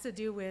has to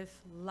do with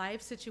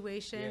life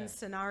situations,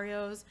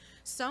 scenarios.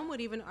 Some would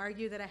even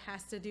argue that it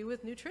has to do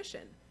with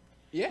nutrition.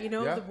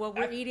 What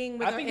we're eating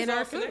in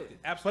our food.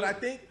 Absolutely. But I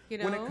think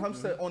when it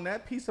comes to on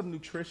that piece of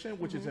nutrition,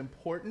 which is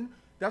important,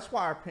 that's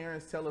why our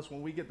parents tell us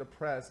when we get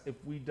depressed, if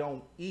we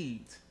don't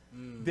eat,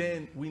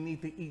 then we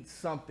need to eat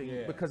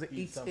something because it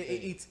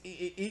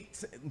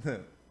eats.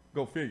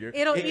 Go figure.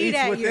 It'll eat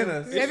at you.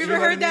 Have you ever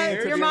heard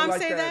that? Your mom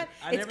say that?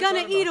 It's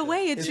gonna eat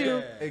away at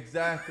you.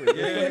 Exactly.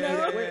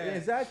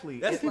 Exactly.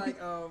 That's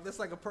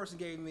like a person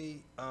gave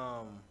me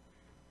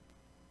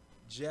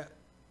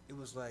it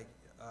was like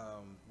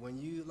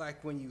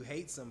when you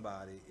hate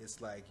somebody, it's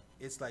like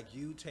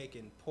you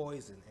taking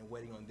poison and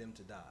waiting on them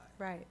to die.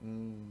 Right.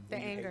 The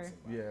anger.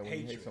 When you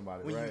hate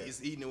somebody, when right.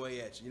 it's eating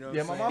away at you. You know what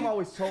I'm my saying? mom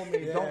always told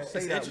me, don't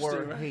say that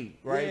word hate,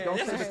 right? Don't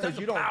say it because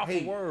you don't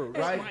hate,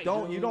 right?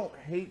 You don't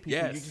hate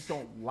people, you just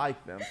don't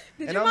like them.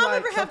 Did your mom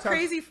ever have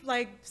crazy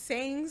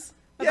sayings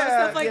about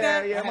stuff like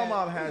that? Yeah, my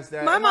mom has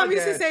that. My mom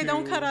used to say,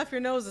 "Don't cut off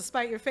your nose to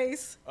spite your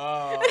face."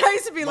 And I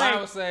used to be like, "I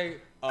would say,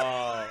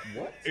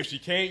 what? If she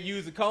can't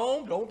use a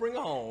comb, don't bring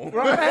her home."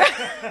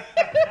 Right.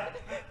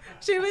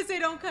 She would say,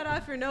 "Don't cut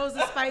off your nose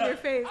to spite your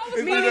face."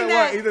 Meaning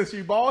that either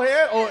she bald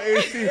head or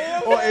is she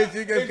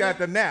just got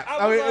the nap.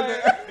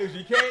 If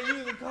she can't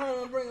use a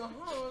comb, bring her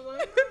home.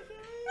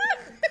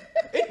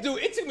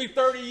 It took me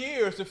 30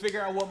 years to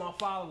figure out what my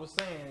father was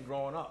saying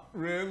growing up.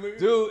 Really?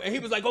 Dude, and he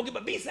was like, "Go get my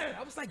bee sander."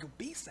 I was like,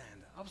 "Bee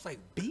sander?" I was like,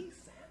 "Bee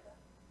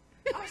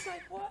sander?" I was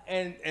like, "What?"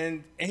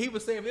 And he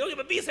was saying, "Go get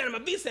my bee sander, my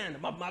bee sander,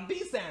 my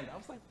bee sander." I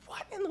was like,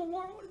 "What in the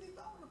world? What is he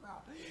talking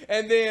about?"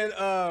 And then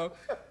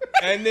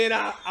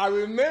I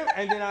remember,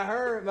 and then I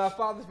heard my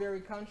father's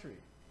very country.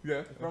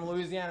 Yeah. From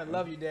Louisiana.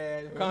 Love you,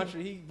 Dad.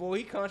 Country.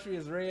 He country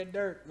is red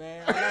dirt,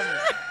 man. I love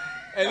it.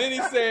 And then he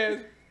was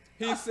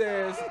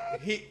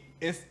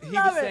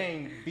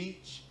saying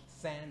beach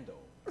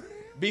sandal.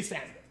 Bee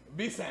sander.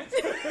 Bee sander.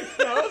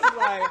 So I was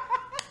like,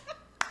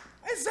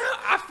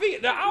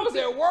 I was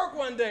at work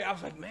one day. I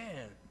was like,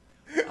 man.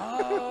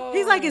 Oh,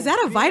 he's like, is that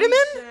a vitamin?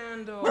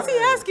 Sandal. What's he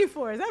asking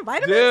for? Is that a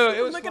vitamin? Dude,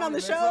 it was looking funny, on the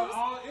man. shelves.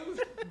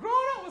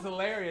 Growing up was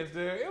hilarious,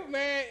 dude.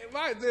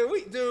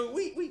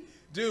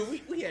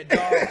 Dude, we had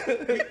dogs.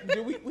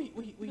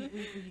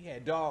 We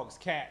had dogs,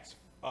 cats,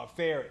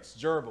 ferrets,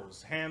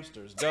 gerbils,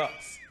 hamsters,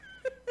 ducks,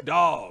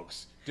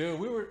 dogs. Dude,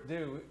 we were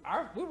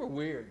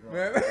weird,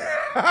 bro.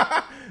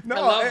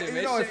 No,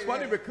 it's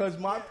funny because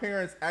my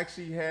parents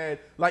actually had,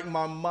 like,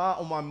 my mom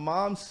on my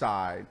mom's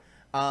side,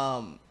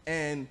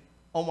 and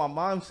on my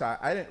mom's side,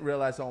 I didn't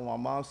realize on my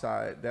mom's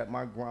side that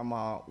my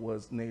grandma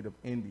was Native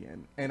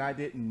Indian, and I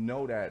didn't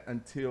know that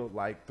until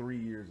like 3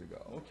 years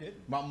ago. Okay.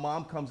 My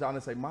mom comes out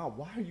and say, "Mom,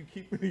 why are you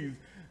keeping these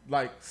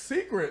like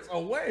secrets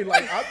away?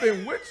 Like, I've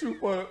been with you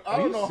for I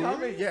don't know how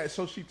many." Yeah,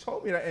 so she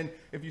told me that, and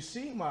if you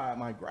see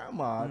my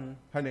grandma,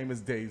 her name is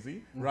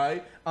Daisy,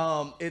 right?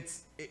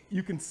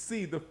 You can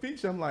see the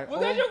feature. I'm like, well,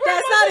 oh, that's your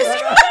That's grandma. not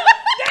his.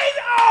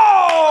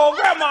 Oh,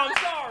 grandma, I'm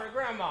sorry,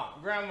 grandma.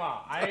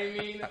 I didn't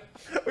mean.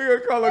 we're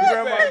gonna call her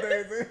Grandma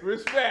Daisy.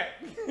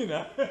 Respect, you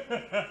know.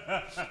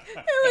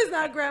 It was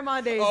not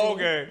Grandma Daisy.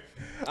 Okay,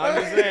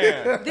 I'm just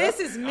saying. This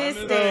is Miss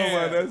Oh, Daisy.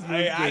 man, that's Miss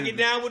I Daisy. get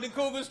down with the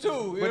Cougars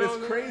too. But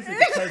it's crazy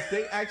because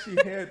they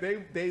actually had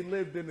they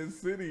lived in the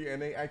city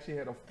and they actually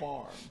had a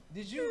farm.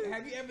 Have you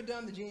ever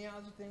done the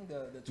genealogy thing?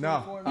 The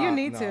 24? You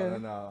need to.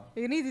 No.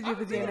 You need to do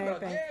the thinking DNA about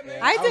thing. that, man.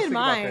 I was did thinking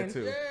about mine. that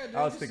too. Yeah, dude,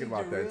 I was this thinking is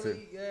about that really, too.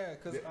 Yeah,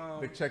 because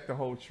They check the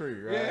whole tree,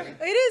 right? yeah.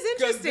 It is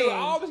interesting. Dude, I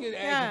always get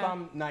asked if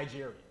I'm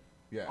Nigerian.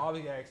 Yeah. I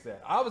always get asked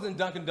that. I was in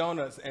Dunkin'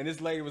 Donuts and this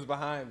lady was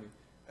behind me,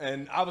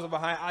 and I was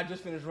behind. I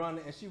just finished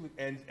running, and she was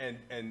and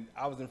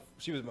I was in.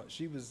 She was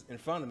in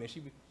front of me. And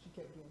she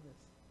kept doing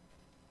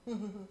this.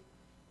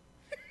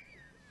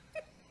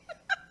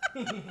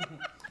 I'm looking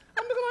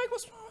like,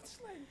 what's wrong with this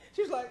lady?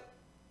 She was like,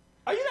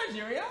 "Are you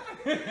Nigerian?"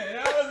 And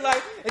I was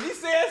like, and she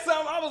said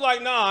something. I was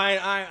like, "No,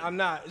 I'm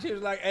not." She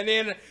was like, and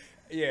then.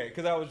 Yeah,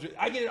 because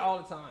I get it all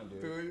the time,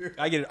 dude.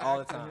 I get it all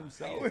the time.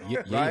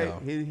 Right?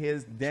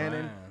 Here's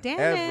Dannon Dannon.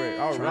 Everett.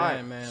 All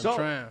right, man.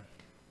 So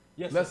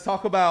Yes, let's sir.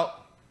 talk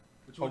about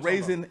a one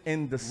Raisin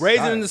in the Sun.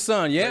 Raisin in the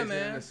Sun, yeah, Raisin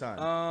man. in the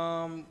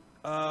Sun.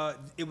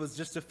 It was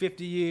just a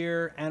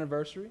 50-year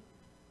anniversary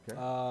Okay.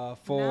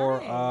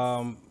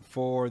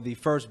 for the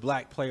first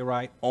black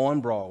playwright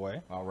on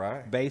Broadway. All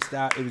right. Based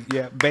on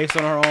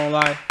her own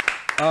life.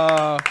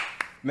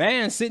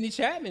 Man, Sydney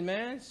Chapman,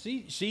 man,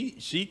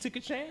 she took a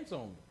chance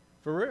on me,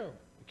 for real,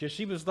 because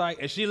she was like,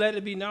 and she let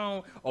it be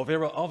known, oh, there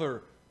were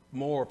other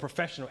more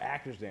professional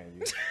actors than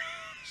you.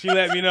 She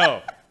let me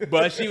know,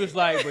 but she was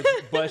like,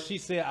 but she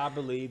said, I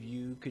believe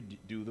you could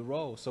do the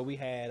role. So we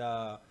had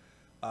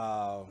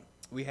 8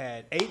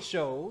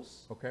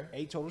 shows, Okay.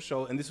 8 total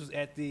shows, and this was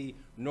at the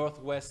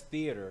Northwest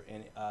Theater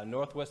in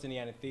Northwest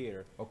Indiana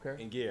Theater, Okay.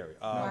 in Gary.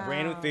 Wow.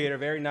 Brand new theater,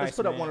 very nice. Let's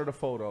put up man. one of the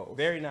photos.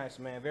 Very nice,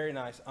 man. Very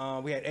nice.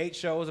 We had 8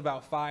 shows.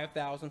 About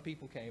 5,000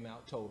 people came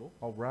out total.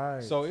 All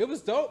right. So it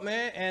was dope,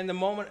 man. And the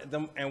moment,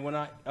 and when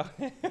I,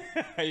 that's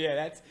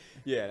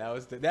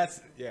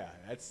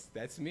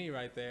me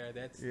right there.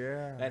 That's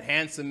that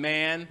handsome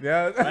man.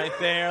 Yeah. Right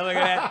there. Look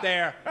at that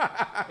there.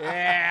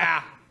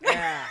 Yeah.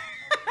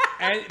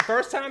 And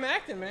first time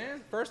acting,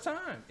 man. First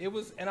time. It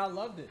was, and I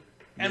loved it.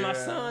 And my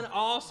son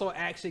also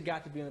actually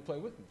got to be in the play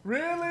with me.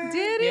 Really?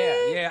 Did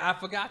he? Yeah. I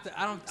forgot to.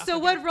 So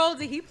what role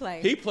did he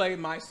play? He played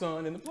my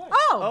son in the play.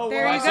 Oh,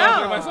 there wow. you My son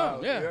played go. my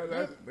son.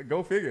 Yeah.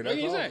 Go figure. That's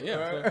You all. say,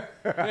 yeah.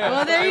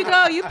 Well, there you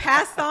go. You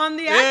passed on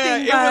the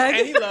acting bug.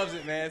 And he loves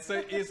it, man.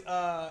 So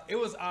I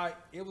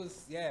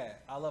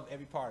love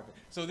every part of it.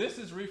 So this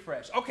is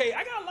Refresh. Okay,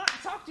 I got a lot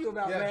to talk to you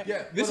about, man.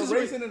 Yeah. This is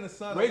Raisin in the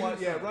Sun. Raisin in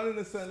the Sun. Running in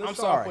the Sun. Let's I'm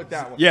start sorry. with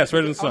that one. Yes,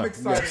 Raisin in the Sun. I'm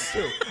excited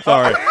too.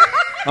 Sorry.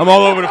 I'm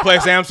all over the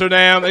place,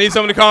 Amsterdam. I need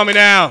someone to calm me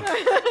down.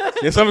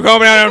 Get someone to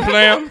calm me down,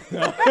 Amsterdam.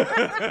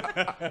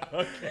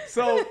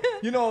 So,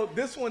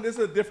 this is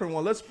a different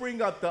one. Let's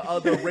bring up the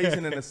other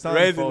Raisin in the Sun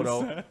Raisin in the photo,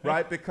 Sun.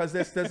 right? Because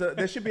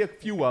there should be a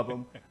few of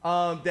them.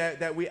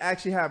 That we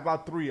actually have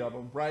about 3 of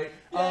them, right?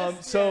 We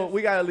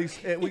got at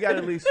least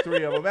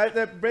 3 of them.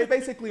 That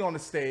basically on the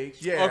stage.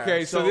 Yeah.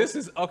 Okay, so this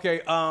is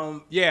okay.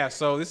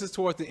 So this is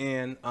toward the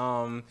end.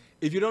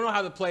 If you don't know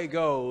how the play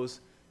goes,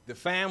 the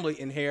family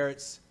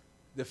inherits.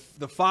 The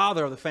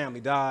father of the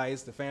family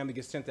dies. The family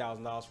gets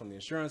 $10,000 from the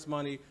insurance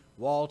money.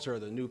 Walter,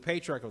 the new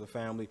patriarch of the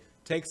family,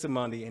 takes the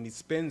money and he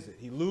spends it.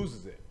 He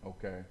loses it.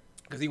 Okay.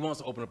 Because he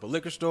wants to open up a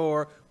liquor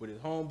store with his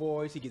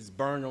homeboys. He gets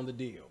burned on the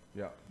deal.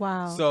 Yeah.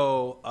 Wow.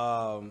 So,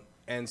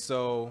 and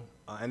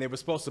they were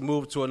supposed to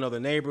move to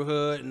another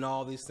neighborhood and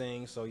all these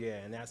things. So, yeah,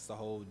 and that's the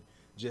whole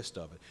gist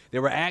of it.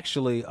 There were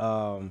actually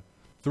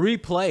 3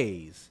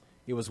 plays.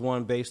 There was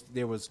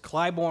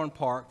Clybourne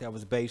Park that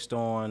was based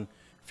on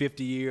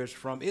 50 years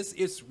from,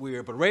 it's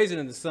weird, but Raisin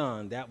in the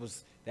Sun,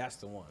 that's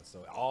the one.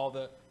 So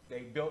they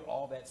built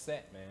all that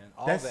set, man.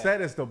 That set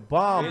is the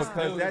bomb It's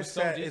because dude, that it's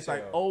so set is like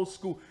detailed. old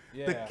school.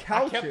 Yeah. The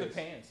couches. I kept the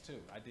pants too.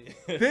 I did.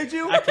 Did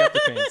you? I kept the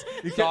pants.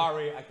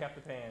 Sorry, I kept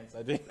the pants.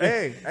 I did.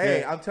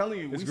 Hey, I'm telling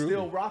you, we It's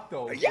still groovy. rock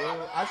those. Yeah.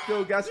 Bro. I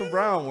still got some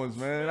brown ones,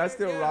 man. I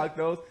still rock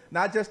those.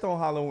 Not just on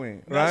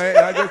Halloween, right?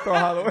 Not just on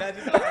Halloween.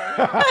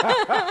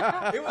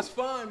 It was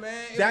fun,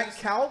 man. That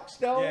couch,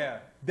 though. Yeah.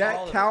 That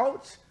all of it.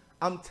 couch.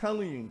 I'm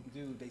telling you,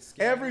 Dude, they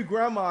scared every me.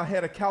 grandma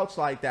had a couch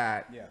like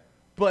that. Yeah.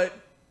 But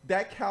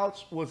that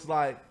couch was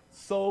like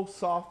so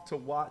soft to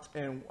watch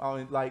and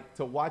like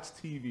to watch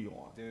TV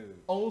on. Dude.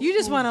 Old You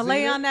just school want to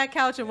lay Zenith, on that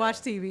couch and watch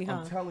TV, huh?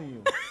 I'm telling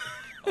you.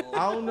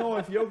 I don't know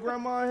if your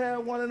grandma had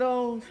one of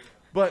those,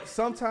 but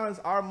sometimes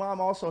our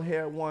mom also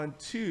had one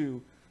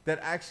too that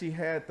actually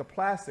had the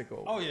plastic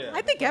over. Oh yeah.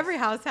 I think every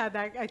house had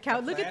that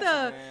couch. Look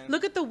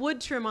at the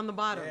wood trim on the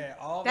bottom. Yeah,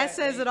 all that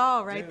says it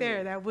all right dude,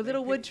 there. That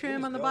little wood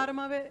trim on the bottom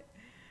of it.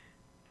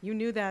 You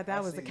knew that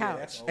was the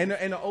couch. And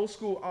the old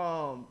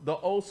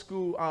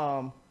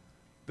school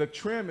the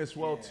trim as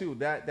well too.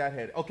 That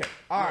had okay.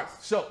 All right.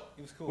 So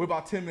cool. we're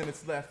about 10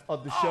 minutes left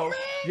of the show. Man.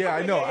 Yeah,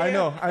 I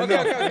know.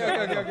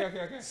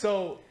 Okay.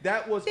 So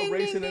that was Ding, a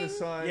Raisin ding, in the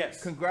Sun.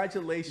 Yes.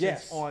 Congratulations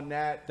Yes. on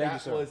that. Thank you,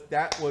 sir.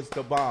 That was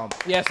the bomb.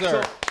 Yes,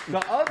 sir. So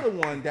the other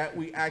one that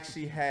we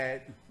actually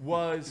had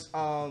was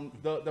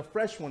the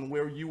fresh one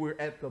where you were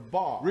at the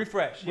bar.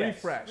 Refresh. Yes.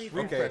 Refresh.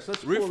 Okay. Let's pull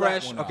that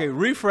Refresh. one up. Okay.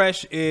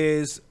 Refresh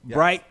is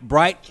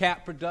Bright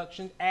Cap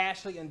Productions.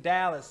 Ashley and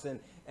Dallas and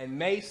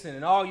Mason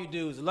and all you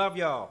dudes. Love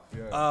y'all.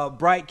 Yeah.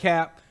 Bright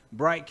Cap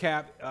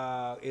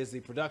is the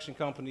production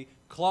company.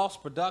 Kloss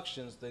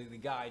Productions, the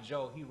guy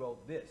Joe, he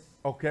wrote this.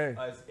 Okay.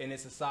 And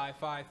it's a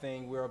sci-fi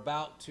thing. We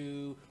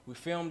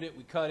filmed it,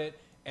 we cut it,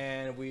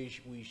 and we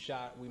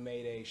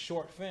made a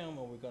short film,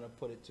 and we're gonna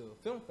put it to a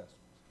film festival.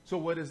 So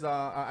what is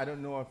I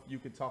don't know if you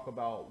could talk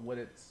about what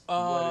it's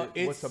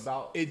what's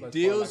about. It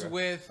deals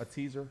with a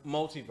teaser.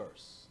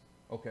 Multiverse.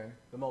 Okay.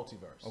 The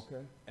multiverse.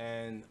 Okay.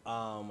 And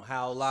how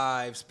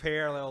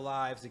parallel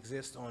lives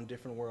exist on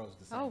different worlds at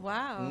the same time. Oh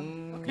wow.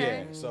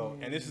 Yeah. So,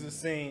 and this is a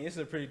scene. This is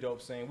a pretty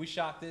dope scene. We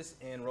shot this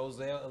in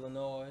Roselle,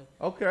 Illinois.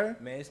 Okay.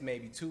 Man, it's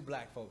maybe 2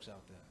 black folks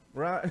out there.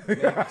 Right.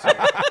 Maybe 2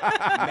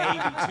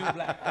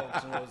 black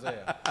folks in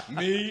Roselle.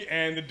 Me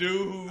and the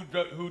dude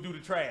who do the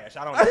trash.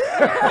 I don't know.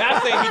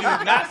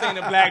 Not saying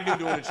the black dude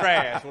doing the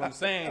trash. What I'm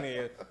saying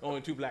is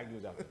only 2 black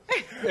dudes out there.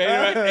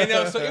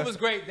 Anyway, so it was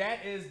great.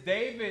 That is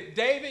David.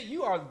 David,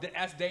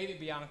 that's David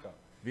Bianco.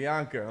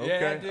 Bianca. Okay. Yeah,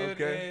 that dude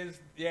is.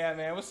 Yeah,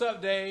 man. What's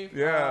up, Dave? He's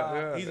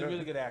a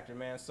really good actor,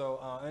 man. So,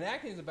 and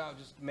acting is about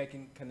just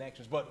making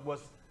connections. But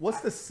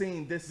what's the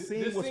scene? This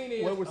scene was.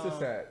 Where was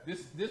this at?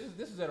 This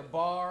is at a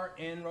bar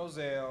in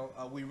Roselle.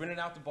 We rented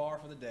out the bar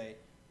for the day.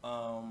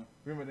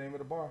 Remember the name of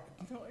the bar?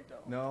 No, I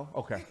don't. No.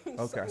 Okay.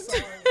 Okay. So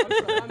sorry.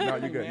 No,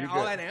 you're good. Man. You're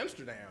All good. at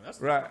Amsterdam. That's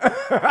Right.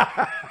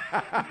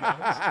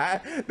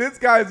 This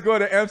guy's going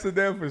to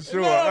Amsterdam for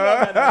sure.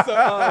 No.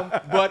 So,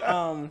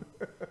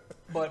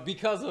 but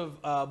because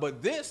of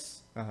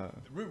this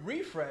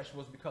refresh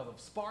was because of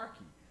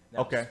Sparky.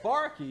 Now, Okay.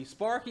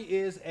 Sparky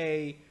is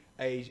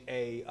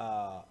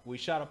we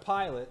shot a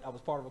pilot. I was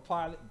part of a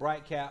pilot,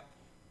 Bright Cap,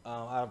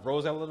 out of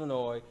Roselle,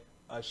 Illinois,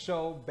 a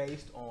show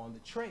based on the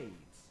trades.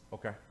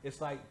 Okay.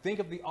 It's like, think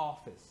of The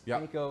Office. Yep.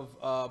 Think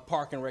of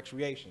Park and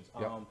Recreations.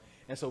 Yep.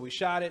 And so we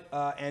shot it,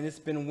 and it's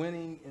been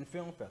winning in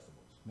film festivals.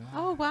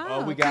 Oh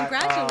wow! We got,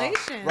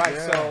 Congratulations! Right.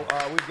 Yeah. So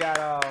we've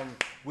got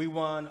we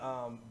won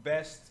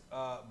best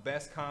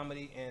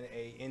comedy in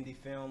a indie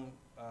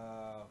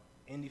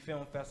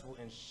film festival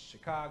in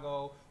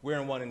Chicago. We're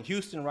in one in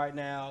Houston right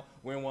now.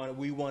 We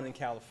won in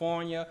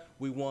California.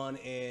 We won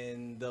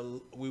in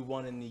the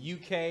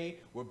UK.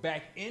 We're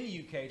back in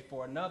the UK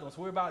for another one.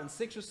 So we're about in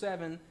 6 or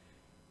 7.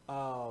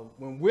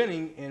 When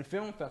winning in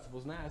film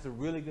festivals now. It's a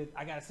really good.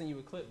 I gotta send you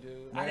a clip,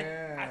 dude.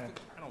 I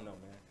don't know,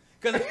 man.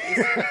 Because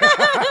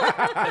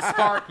it's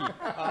Sparky.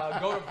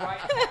 Go to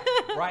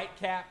Bright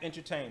Cap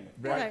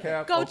Entertainment. Bright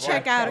Cap. Go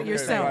check out it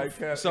yourself.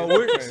 So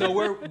we're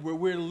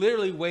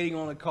literally waiting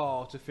on a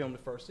call to film the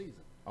first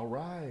season. All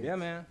right. Yeah,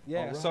 man.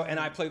 Yeah. All So right. and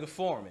I play the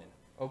foreman.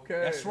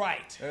 Okay. That's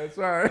right. That's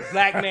right.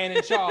 Black man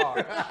in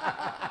charge.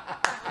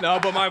 No,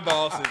 but my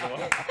boss is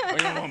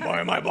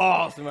my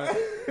boss.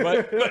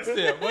 But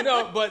still,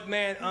 but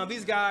man,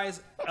 these guys,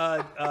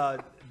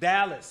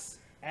 Dallas,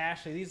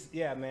 Ashley,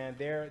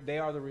 they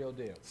are the real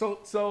deal.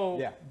 So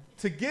Yeah.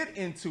 to get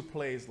into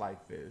plays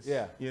like this,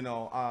 Yeah.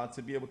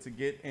 to be able to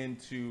get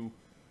into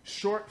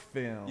short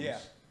films, Yeah.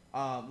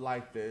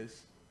 like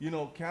this,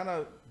 kind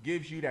of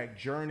gives you that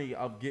journey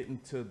of getting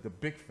to the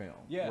big film,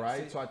 Yeah,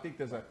 right? see- So I think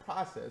there's a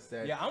process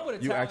that I'm with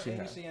a you talent actually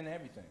agency and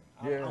everything.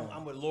 Yeah.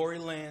 I'm with Lori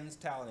Lynn's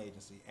talent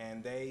agency,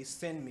 and they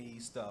send me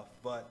stuff.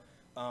 But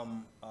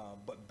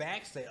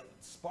backstage,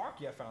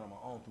 Sparky, I found on my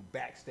own through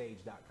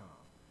Backstage.com.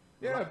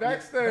 Yeah,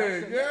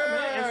 backstage. Yeah.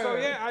 Man. And so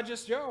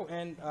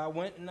I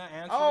went and I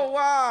answered. Oh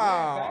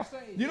wow! Yeah,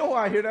 Backstage. You know who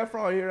I hear that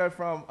from? I hear that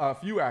from a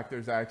few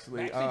actors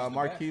actually. Backstage is the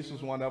Marquise best,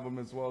 was one of them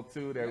as well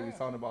too. That we was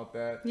talking about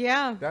that.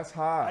 Yeah. That's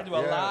hot. I do a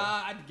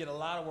lot. I get a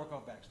lot of work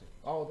off Backstage.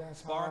 Oh,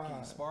 that's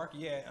Sparky,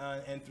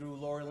 yeah, and through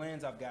Lori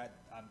Lynn's, I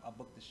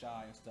booked the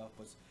Shy and stuff,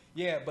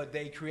 but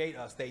they create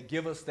us, they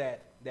give us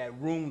that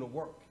room to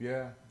work.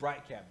 Yeah.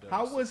 Bright Cap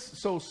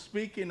does.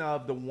 Speaking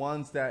of the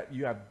ones that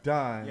you have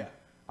done, Yeah.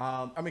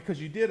 I mean,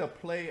 because you did a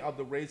play of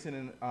the Raisin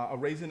and a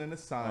Raisin in the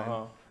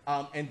Sun,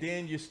 and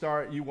then you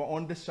were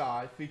on The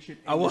Shy, featured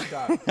in The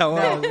Shy. Now,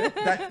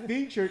 that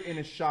featured in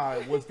The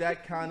Shy, was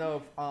that kind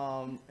of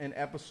an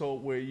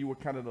episode where you were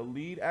kind of the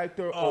lead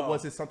actor, or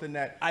was it something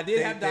that I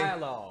did have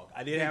dialogue?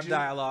 I did have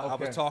dialogue.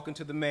 Okay. I was talking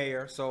to the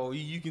mayor, so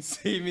you can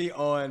see me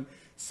on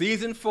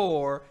season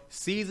 4,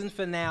 season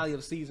finale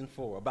of season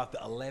 4, about the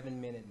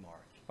 11-minute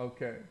mark.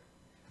 Okay.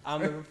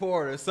 I'm the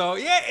reporter, so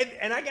yeah,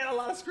 and I got a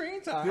lot of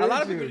screen time. A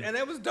lot of people, and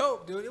it was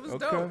dope, dude. It was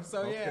dope.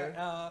 So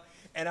yeah,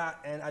 and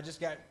I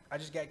just got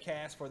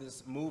cast for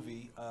this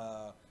movie,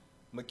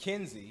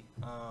 Mackenzie.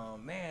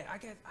 Man,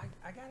 this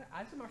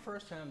is my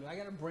first time. I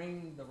gotta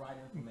bring the right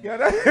information.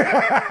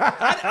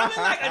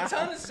 I'm in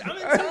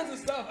tons of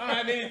stuff. I don't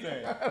have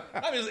anything.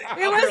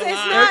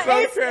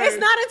 It's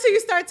not until you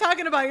start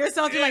talking about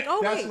yourself. You're like,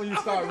 oh That's wait, when you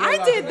start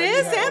I did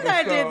this and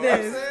I did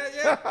this.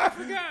 Yeah, I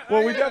forgot.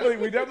 Well, we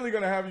definitely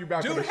gonna have you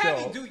back on the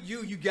show.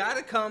 You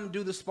gotta come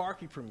do the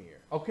Sparky premiere.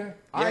 Okay, Yeah.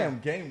 I am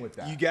game with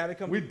that. You gotta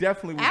come. We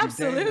definitely would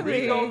Absolutely. be game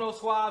with Rico No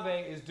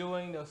Suave is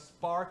doing the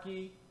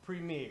Sparky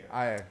premiere.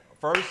 that.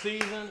 First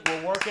season,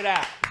 we'll work it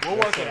out. We'll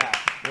work it out.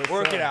 Yes,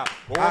 Work sir. it out.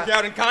 We'll work it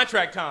out in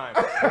contract time.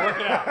 We'll work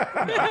it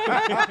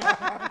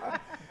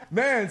out.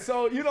 Man,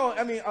 so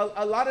I mean,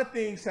 a lot of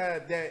things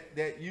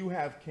that you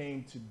have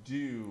came to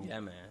do.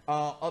 Yeah, man.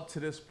 Up to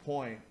this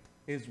point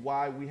is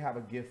why we have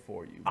a gift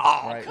for you.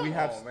 Oh, right? come we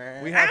have, on,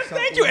 man. We have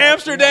Thank you,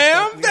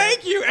 Amsterdam.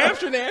 Thank you,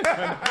 Amsterdam.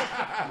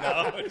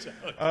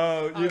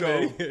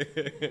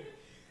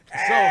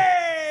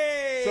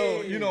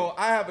 So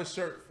I have a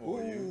shirt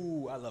for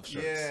you. Ooh, I love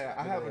shirts. Yeah,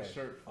 I have a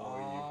shirt for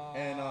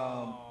you. And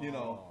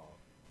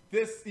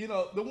this,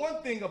 the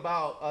one thing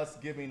about us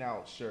giving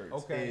out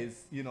shirts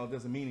is,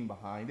 there's a meaning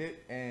behind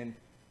it. And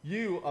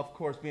you, of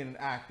course, being an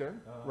actor,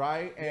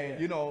 right? And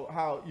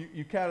how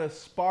you kind of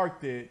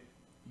sparked it,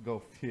 go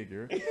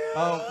figure.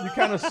 You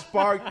kind of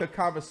sparked the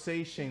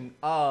conversation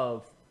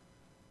of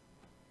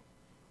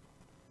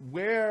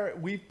where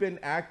we've been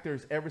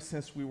actors ever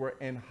since we were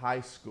in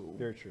high school.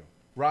 Very true.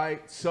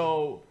 Right?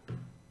 So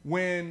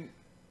when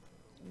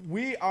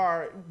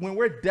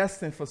we're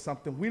destined for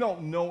something, we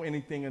don't know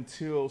anything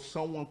until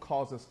someone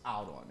calls us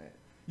out on it.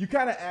 You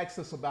kind of asked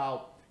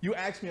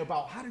me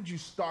about how did you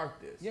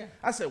start this? Yeah.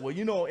 I said,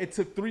 well, it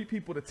took 3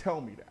 people to tell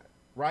me that,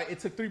 right? It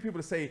took 3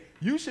 people to say,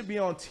 you should be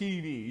on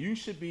TV, you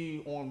should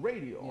be on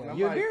radio. Yeah, and I'm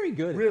you're like, very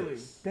good really? at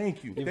this.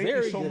 Thank you. You're Thank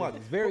very you so good much.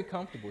 It's very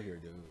comfortable here,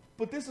 dude.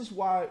 But this is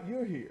why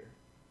you're here.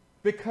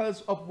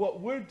 Because of what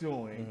we're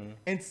doing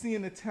and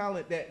seeing the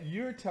talent that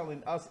you're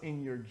telling us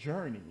in your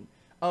journey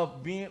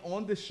of being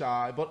on The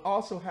Shy, but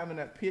also having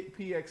that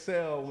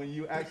PXL when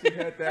you actually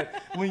had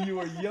that when you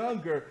were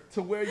younger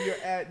to where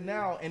you're at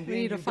now. And then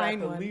you got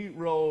the lead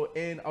role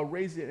in A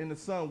Raisin in the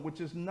Sun, which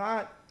is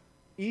not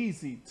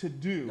easy to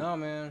do. No,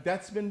 man.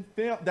 That's been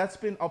filmed. That's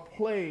been a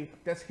play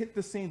that's hit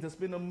the scenes. That's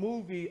been a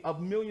movie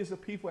of millions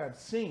of people have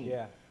seen.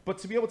 Yeah. But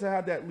to be able to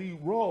have that lead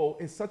role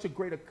is such a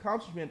great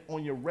accomplishment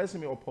on your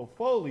resume or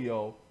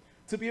portfolio.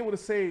 To be able to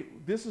say,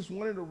 this is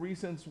one of the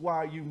reasons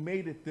why you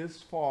made it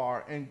this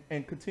far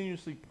and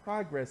continuously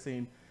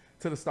progressing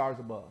to the stars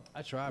above.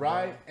 I tried,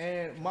 right? bro.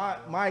 And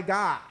my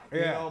guy,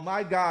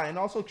 my guy. And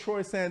also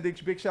Troy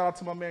Sandich, big shout out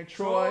to my man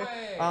Troy.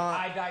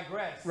 I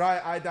digress. Right,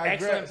 I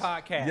digress. Excellent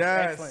podcast.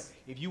 Yes. Excellent.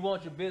 If you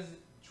want your business,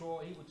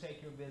 Troy, he will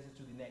take your business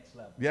to the next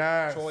level.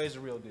 Yes. Troy is a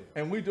real deal.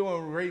 And we're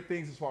doing great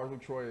things as far as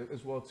with Troy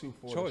as well, too,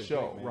 for Troy's the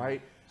show,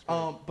 great,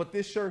 right? But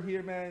this shirt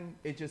here, man,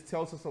 it just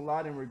tells us a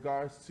lot in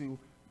regards to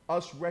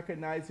us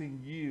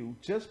recognizing you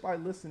just by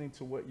listening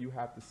to what you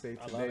have to say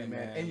today,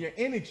 man. And your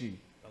energy.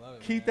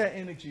 Keep that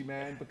energy,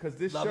 man, because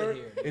this shirt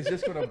is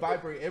just going to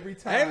vibrate every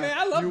time. Hey, man,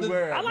 I love you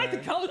wear it, I like man.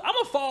 the colors. I'm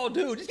a fall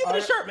dude. Just give me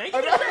the shirt, man.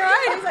 Give me the shirt.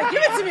 Right? He's like,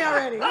 give it to me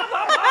already. Blah,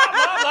 blah, blah,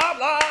 blah, blah,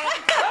 blah.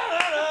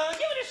 Give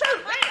me the shirt,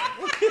 man.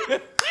 Man,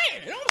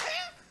 you know what I'm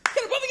saying?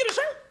 Can a brother get a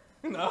shirt?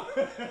 No.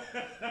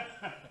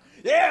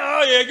 Yeah,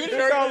 oh yeah, good shirt.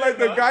 It sounds like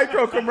the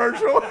Geico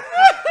commercial.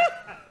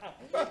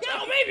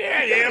 Yo, maybe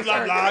yeah,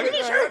 blah, blah. Give me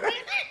a shirt, man.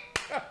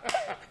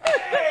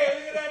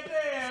 Hey, look at that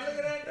damn. Look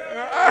at that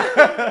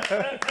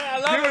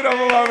damn. Give it up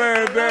for my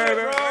man, Dan.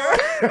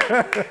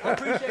 I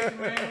appreciate you,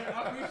 man. I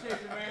appreciate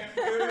you, man.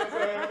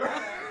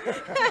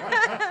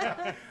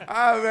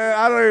 Man,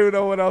 I don't even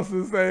know what else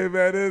to say,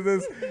 man.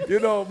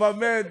 It's my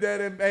man,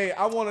 Dan. And hey,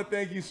 I want to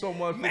thank you so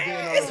much for being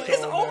on the show.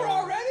 It's over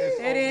already.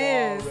 It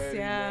is,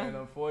 yeah. Man.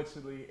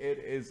 Unfortunately, it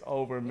is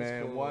over,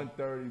 man. Cool.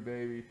 1:30,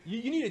 baby.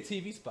 You need a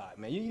TV spot,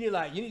 man. You need to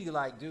like,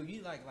 dude.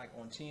 You like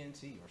on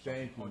TNT or something.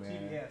 Thank you, on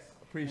man. TBS.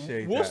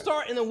 Appreciate We'll that.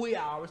 start in the wee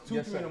hours, 2,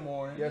 Yes, 3 in sir. the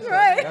morning. Yes, sir.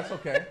 Right. That's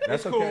okay.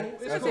 That's It's okay. cool.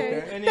 It's That's cool.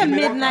 okay. And The then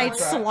midnight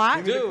contract. swat.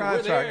 Give me the Dude, we're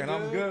contract, there, and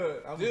I'm dude.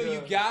 good. I'm Dude, good.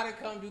 you gotta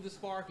come do the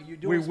Sparky. You're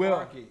doing We will.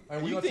 Sparky.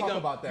 And we're You gonna think talk I'm-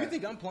 about that. You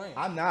think I'm playing?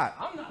 I'm not.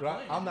 I'm not right?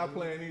 playing, I'm not dude.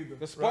 playing either.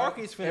 The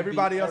Sparky's finna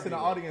Everybody be else in the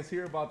everywhere. audience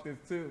hear about this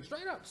too.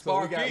 Straight up, So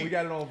Sparky. we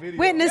got it on video.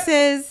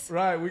 Witnesses.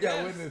 Right, we got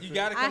Yes, witnesses. you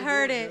gotta come I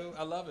heard do it. Dude.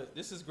 I love it.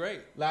 This is great.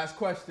 Last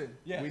question.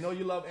 Yes. We know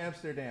you love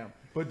Amsterdam,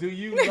 but do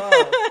you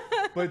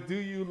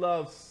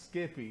love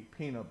Skippy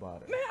peanut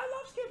butter? Man, I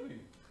love Skippy.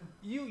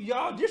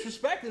 Y'all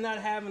disrespecting not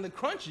having the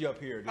crunchy up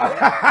here, dude.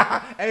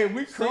 Hey,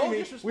 we creamy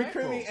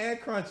and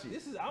crunchy.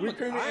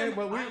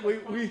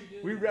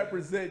 We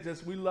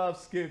represent we love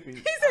Skippy.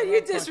 He said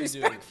you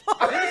disrespectful.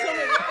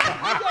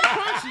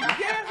 Crunchy. You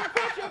can't have some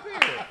crunchy up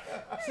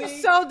here.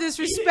 See, so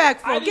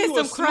disrespectful. Get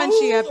some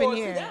crunchy up in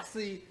here.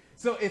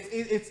 So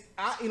it's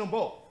I eat them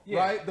both,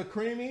 right? The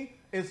creamy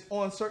is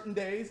on certain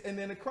days, and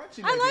then the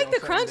crunchy. I like the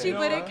crunchy,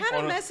 but it kind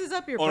of messes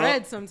up your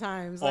bread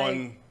sometimes.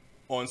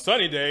 On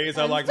sunny days,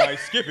 I like my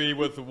Skippy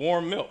with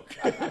warm milk.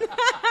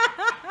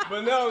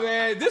 But no,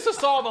 man, this will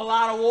solve a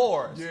lot of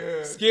wars.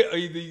 Yeah.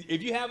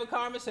 If you have a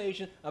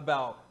conversation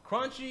about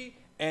crunchy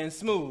and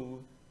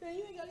smooth, then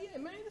you ain't got,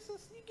 man,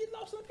 you get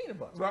lost in the peanut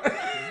butter.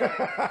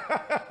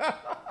 Right.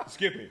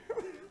 Skippy.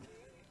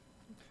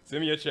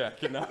 Send me a check.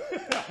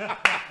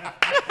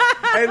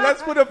 Hey,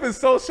 let's put up in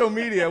social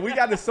media. We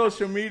got the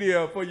social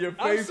media for your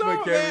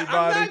Facebook,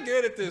 everybody. I'm not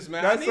good at this,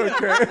 man. That's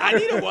okay.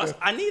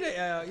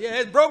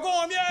 It's Bro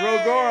Gorham,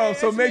 Bro Gorham.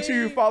 So make sure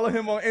you follow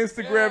him on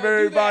Instagram,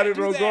 everybody.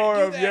 Bro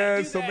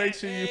Gorham, So make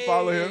sure you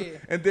follow him.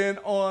 And then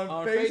on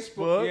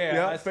Facebook,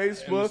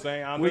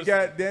 Facebook, we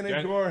got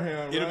Dannon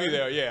Gorham. It'll be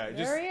there,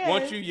 Just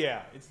once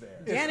it's there.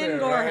 Dannon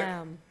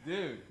Gorham.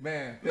 Dude,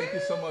 man, thank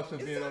you so much for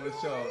being on the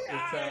show. It's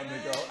time to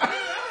go.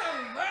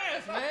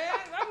 Man,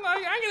 I'm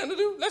like, I ain't got nothing to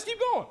do. Let's keep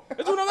going.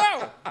 Let's do another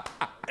hour.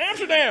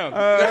 Amsterdam.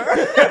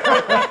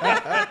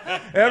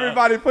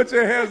 Everybody, put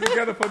your hands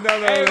together for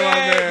another one,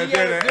 man.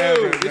 Dannon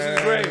Everett, this is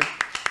great.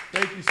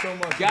 Thank you so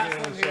much for being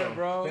on the show,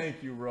 bro.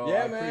 Thank you, bro. I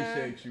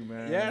appreciate you,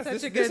 man. Yeah,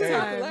 such a good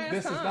time.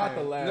 This is not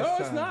the last time. No,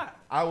 it's not.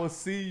 I will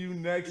see you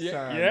next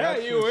time. Yeah,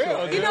 you will.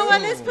 Sure. You know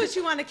what? Let's put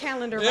you on the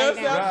calendar right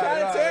now. I'm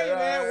trying to tell you,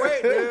 man.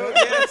 Wait, dude.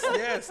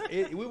 Yes.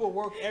 We will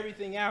work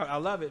everything out. I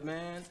love it,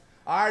 man.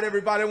 All right,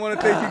 everybody, I want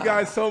to thank you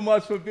guys so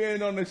much for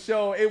being on the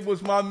show. It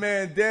was my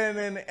man,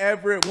 Dannon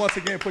Everett. Once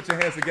again, put your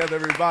hands together,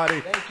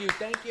 everybody.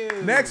 Thank you.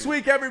 Next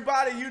week,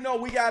 everybody,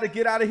 we got to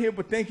get out of here,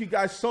 but thank you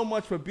guys so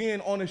much for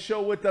being on the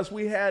show with us.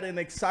 We had an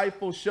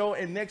exciting show,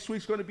 and next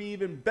week's going to be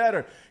even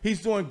better.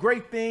 He's doing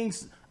great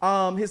things.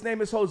 His name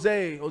is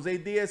Jose. Jose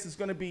Diaz is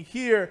going to be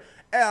here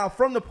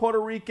from the Puerto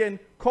Rican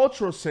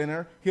Cultural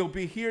Center. He'll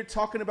be here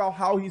talking about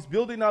how he's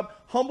building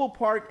up Humboldt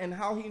Park and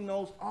how he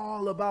knows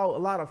all about a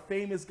lot of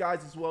famous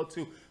guys as well,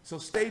 too. So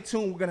stay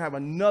tuned. We're going to have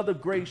another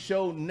great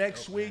show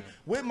next week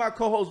with my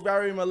co-host,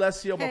 Barry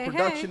Malesio, my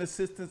production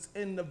assistants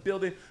in the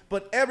building.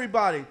 But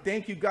everybody,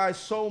 thank you guys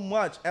so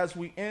much as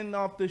we end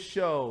off the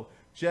show.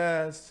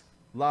 Just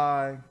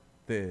like